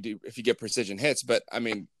damage if you get precision hits. But I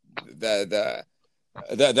mean, that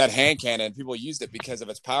hand cannon, people used it because of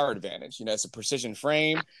its power advantage. It's a precision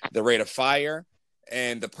frame, the rate of fire,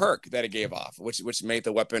 and the perk that it gave off, which made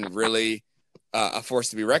the weapon really a force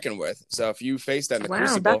to be reckoned with. So if you face that in the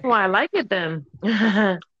Crucible, that's why I like it then.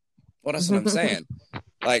 Well, that's what I'm saying.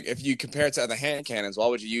 Like if you compare it to other hand cannons, why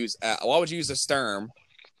would you use a Sturm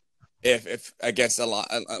if against a lot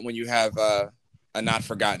when you have a Not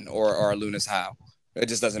Forgotten or a Luna's Howl? It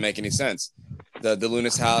just doesn't make any sense. The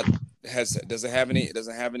Luna's Howl doesn't have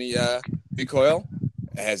any recoil.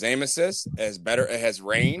 It has aim assist. It has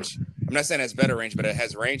range. I'm not saying it has better range, but it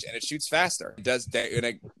has range and it shoots faster. It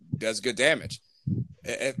does good damage.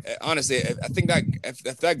 Honestly, I think that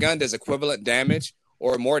if that gun does equivalent damage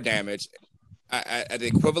or more damage at the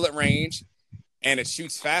equivalent range and it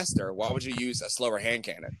shoots faster, why would you use a slower hand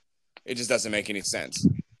cannon? It just doesn't make any sense.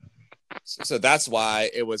 So that's why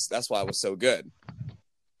it was so good.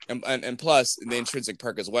 And plus the intrinsic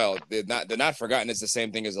perk as well. The not Forgotten is the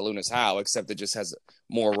same thing as the Luna's Howl, except it just has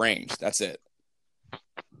more range. That's it. I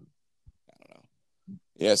don't know.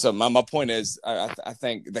 Yeah. So my point is, I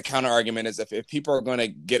think the counter argument is if people are going to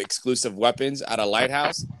get exclusive weapons out of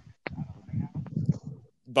Lighthouse,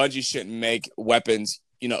 Bungie shouldn't make weapons,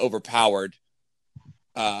 overpowered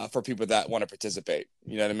for people that want to participate.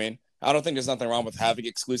 You know what I mean? I don't think there's nothing wrong with having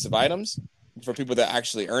exclusive items for people that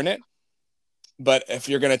actually earn it. But if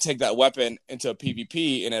you're going to take that weapon into a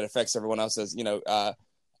PvP and it affects everyone else's,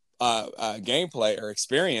 gameplay or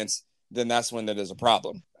experience, then that's when there's a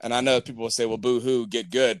problem. And I know people will say, well, boo-hoo, get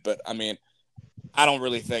good. But I mean, I don't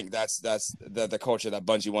really think that's the culture that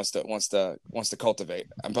Bungie wants to cultivate.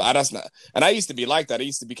 That's not. And I used to be like that. I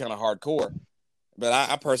used to be kind of hardcore. But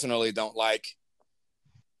I personally don't like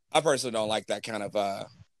that kind of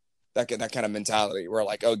that kind of mentality where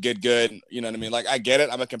like, oh, get good, you know what I mean? Like I get it,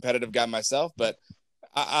 I'm a competitive guy myself, but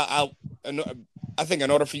I think in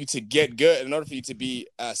order for you to get good, in order for you to be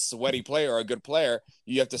a sweaty player or a good player,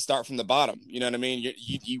 you have to start from the bottom. You know what I mean?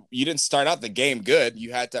 You didn't start out the game good.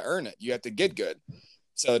 You had to earn it. You had to get good.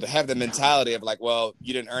 So to have the mentality of like, well,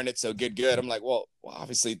 you didn't earn it, so get good. I'm like, well,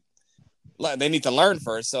 obviously they need to learn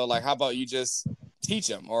first. So like, how about you just teach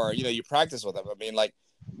them or, you practice with them? I mean, like,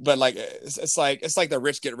 but like it's like the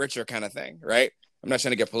rich get richer kind of thing, right? I'm not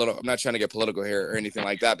trying to get political here or anything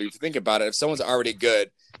like that. But if you think about it, if someone's already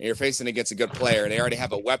good and you're facing against a good player and they already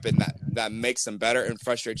have a weapon that makes them better and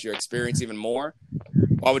frustrates your experience even more,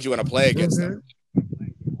 why would you want to play against them?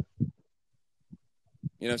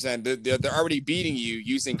 You know what I'm saying? They're already beating you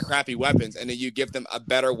using crappy weapons, and then you give them a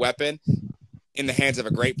better weapon in the hands of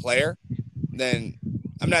a great player. Then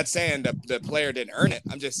I'm not saying that the player didn't earn it.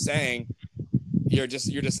 I'm just saying you're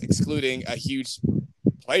just excluding a huge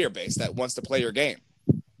player base that wants to play your game.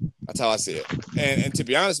 That's how I see it. And to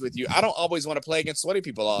be honest with you, I don't always want to play against sweaty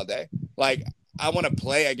people all day. Like I want to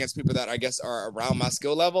play against people that I guess are around my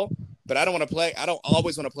skill level, but I don't want to play. I don't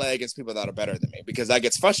always want to play against people that are better than me because that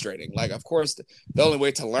gets frustrating. Like, of course, the only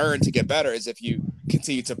way to learn to get better is if you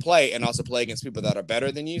continue to play and also play against people that are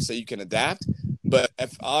better than you, so you can adapt. But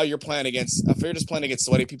if you're just playing against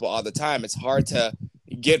sweaty people all the time, it's hard to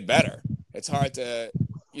get better. It's hard to,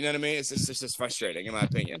 you know what I mean? It's just frustrating, in my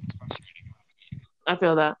opinion. I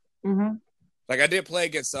feel that. Mm-hmm. Like I did play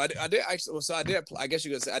against, I did actually, well, so I did, I guess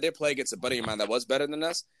you could say I did play against a buddy of mine that was better than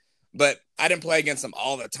us, but I didn't play against them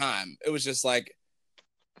all the time. It was just like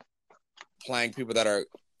playing people that are,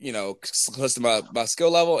 close to my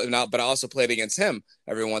skill level, but I also played against him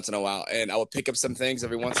every once in a while, and I would pick up some things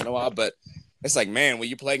every once in a while. But it's like, man, when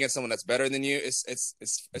you play against someone that's better than you,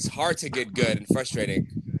 it's hard to get good and frustrating.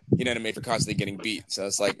 You know what I mean? For constantly getting beat, so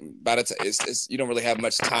it's like, but it's you don't really have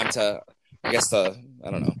much time to, I guess, I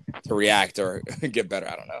don't know, to react or get better.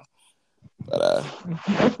 I don't know,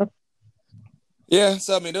 but yeah.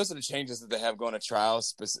 So I mean, those are the changes that they have going to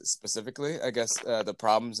trials specifically. I guess the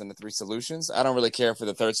problems and the three solutions. I don't really care for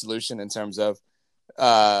the third solution in terms of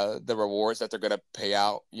the rewards that they're going to pay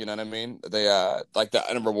out. You know what I mean? They like the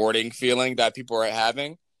unrewarding feeling that people are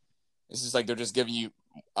having. It's just like they're just giving you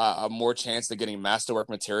a more chance to getting masterwork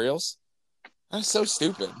materials. That's so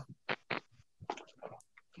stupid.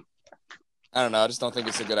 I don't know. I just don't think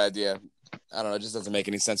it's a good idea. I don't know. It just doesn't make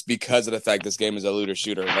any sense because of the fact this game is a looter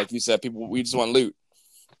shooter. Like you said, we just want loot.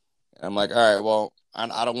 And I'm like, all right, well,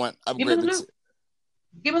 I don't want Give me the upgrades. loot.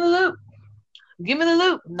 Give me the loot. Give me the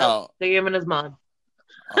loot. No, Oh, they're giving us mod.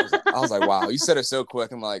 I was like, wow, you said it so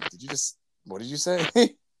quick. I'm like, what did you say?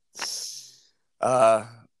 But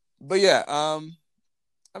yeah, I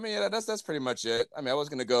mean, yeah, that's pretty much it. I mean, I was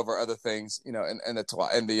gonna go over other things, in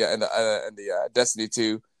the Destiny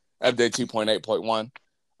 2 update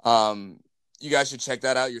 2.8.1. You guys should check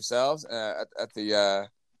that out yourselves at the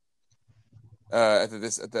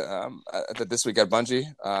this week at Bungie.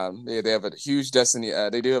 They have a huge Destiny.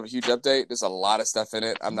 They do have a huge update. There's a lot of stuff in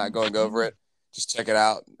it. I'm not going over it. Just check it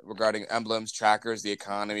out regarding emblems, trackers, the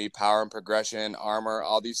economy, power and progression, armor,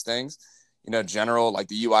 all these things. General like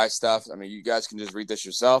the UI stuff. I mean, you guys can just read this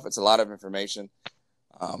yourself. It's a lot of information.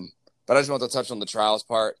 But I just want to touch on the trials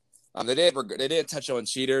part. They did touch on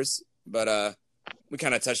cheaters, but we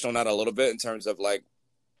kind of touched on that a little bit in terms of like.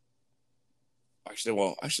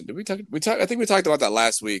 Actually, did we talk? I think we talked about that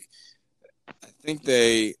last week. I think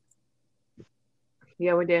they.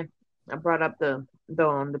 Yeah, we did. I brought up the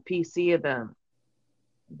PC of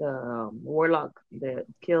the warlock that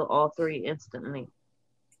kill all three instantly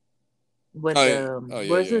with Oh, yeah. the Oh yeah,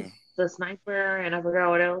 what is yeah. it? The sniper and I forgot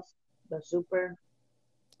what else. The super.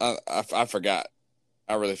 I forgot.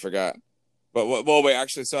 I really forgot. But well, wait.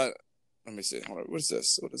 Actually, let me see. Hold on. What is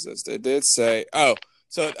this? What is this? They did say. Oh,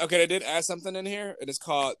 so okay. They did add something in here. It is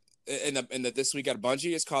called in the this week at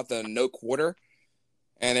Bungie. It's called the no quarter,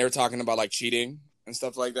 and they were talking about like cheating and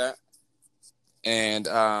stuff like that. And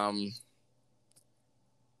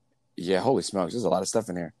yeah, holy smokes, there's a lot of stuff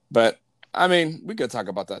in here. But I mean, we could talk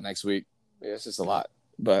about that next week. Yeah, it's just a lot.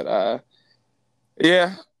 But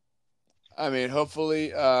yeah, I mean,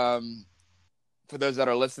 hopefully, for those that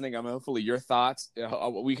are listening, I mean, hopefully your thoughts.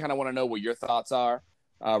 We kind of want to know what your thoughts are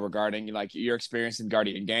regarding like your experience in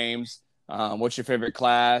Guardian games. What's your favorite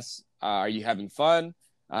class? Are you having fun?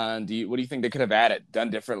 What do you think they could have done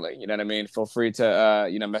differently? You know what I mean? Feel free to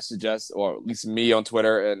message us or at least me on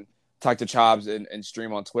Twitter and talk to Chobs and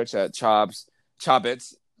stream on Twitch at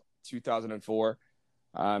Chobbits 2004.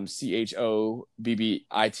 CHOBBITS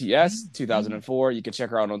 2004. You can check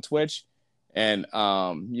her out on Twitch, and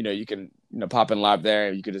you can pop in live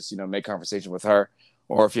there. You could just make conversation with her,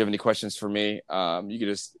 or if you have any questions for me, you could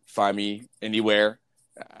just find me anywhere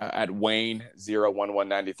at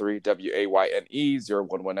Wayne01193 WAYNE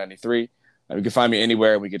 01193. You can find me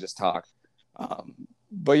anywhere, and we could just talk.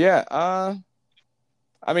 But yeah, I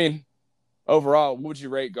mean, overall, what would you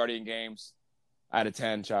rate Guardian games out of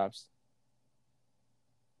 10, Chops?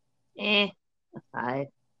 5.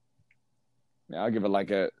 Yeah, I'll give it like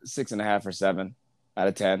a 6.5 or 7 out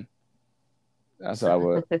of 10. That's what I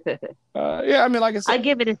would. Yeah, I mean, like I said, I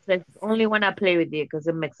give it a 6 only when I play with you because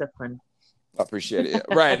it makes it fun. I appreciate it.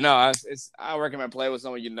 Right? No, I recommend play with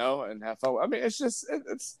someone and have fun. I mean, it's just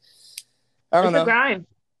it's. I don't know. It's a grind.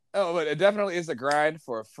 Oh, but it definitely is a grind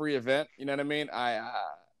for a free event. You know what I mean? I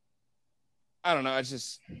don't know. It's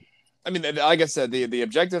just, I mean, like I said, the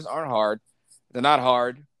objectives aren't hard. They're not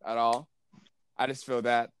hard at all. I just feel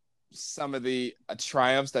that some of the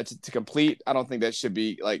triumphs that to complete, I don't think that should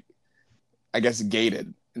be like, I guess,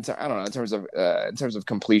 gated. I don't know, in terms of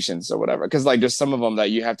completions or whatever. Because like there's some of them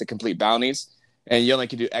that you have to complete bounties, and you only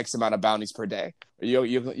can do X amount of bounties per day.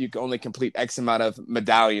 You can only complete X amount of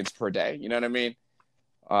medallions per day. You know what I mean?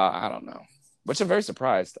 I don't know. Which I'm very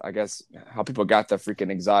surprised. I guess how people got the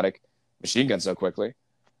freaking exotic machine gun so quickly.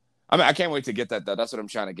 I mean, I can't wait to get that though. That's what I'm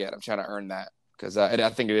trying to get. I'm trying to earn that because I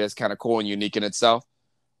think it is kind of cool and unique in itself.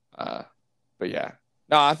 Uh, but yeah,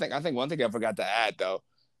 no, I think one thing I forgot to add though,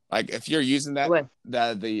 like if you're using What?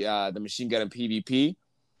 the machine gun in PvP,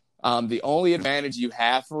 the only advantage you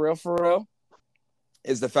have for real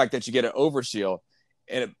is the fact that you get an overshield.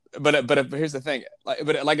 But here's the thing,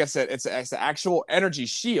 like I said, it's an actual energy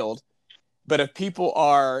shield. But if people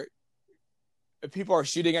are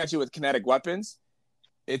shooting at you with kinetic weapons,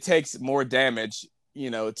 it takes more damage,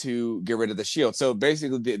 to get rid of the shield. So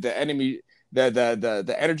basically, the enemy,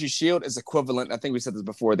 the energy shield is equivalent. I think we said this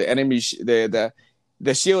before. The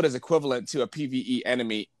shield is equivalent to a PVE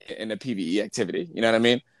enemy in a PVE activity. You know what I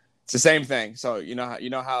mean? It's the same thing. So you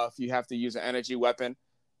know how if you have to use an energy weapon,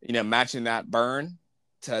 matching that burn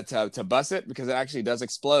to bust it because it actually does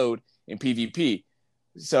explode in PvP.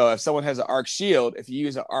 So if someone has an arc shield, if you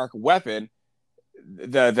use an arc weapon,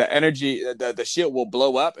 the energy the shield will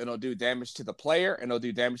blow up and it'll do damage to the player and it'll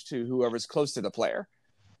do damage to whoever's close to the player.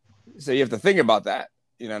 So you have to think about that.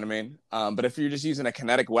 You know what I mean? But if you're just using a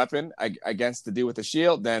kinetic weapon against the dude with the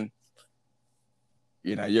shield, then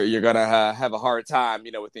you're gonna have a hard time,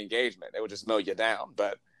 with the engagement. It will just mow you down.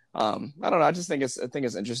 But I don't know. I just think it's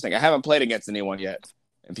interesting. I haven't played against anyone yet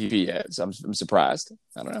in PP yet, so I'm surprised.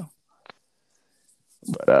 I don't know.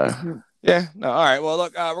 But yeah, no, all right. Well,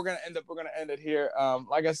 look, we're gonna end it here.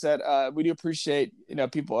 Like I said, we do appreciate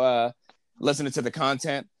people listening to the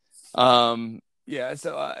content. Yeah,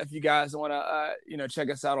 so if you guys want to check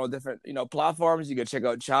us out on different platforms, you can check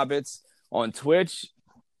out Chobits on Twitch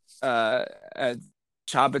at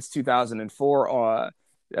Chobits 2004.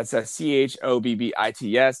 That's a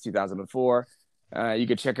CHOBBITS 2004. You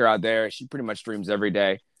can check her out there. She pretty much streams every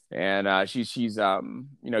day. And she's give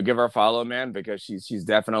her a follow, man, because she's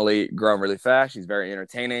definitely growing really fast. She's very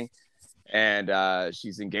entertaining, and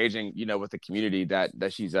she's engaging, with the community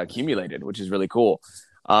that she's accumulated, which is really cool.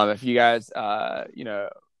 If you guys, have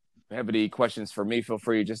any questions for me, feel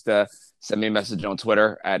free just to send me a message on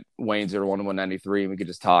Twitter at Wayne01193, and we could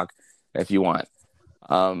just talk if you want.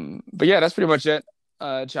 But yeah, that's pretty much it.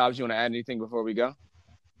 Chobbs, you want to add anything before we go?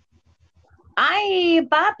 Hi,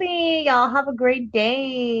 Bobby. Y'all have a great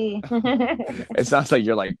day. It sounds like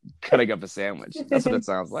you're like cutting up a sandwich. That's what it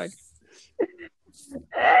sounds like.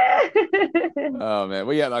 Oh man,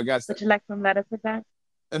 well yeah, no, guys. Would you like some lettuce with that?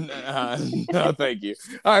 No, thank you.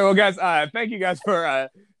 All right, well, guys, thank you guys for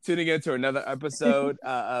tuning in to another episode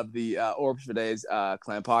of the Orbs for Days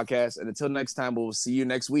Clan podcast. And until next time, we'll see you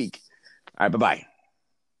next week. All right, bye bye.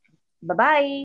 Bye bye.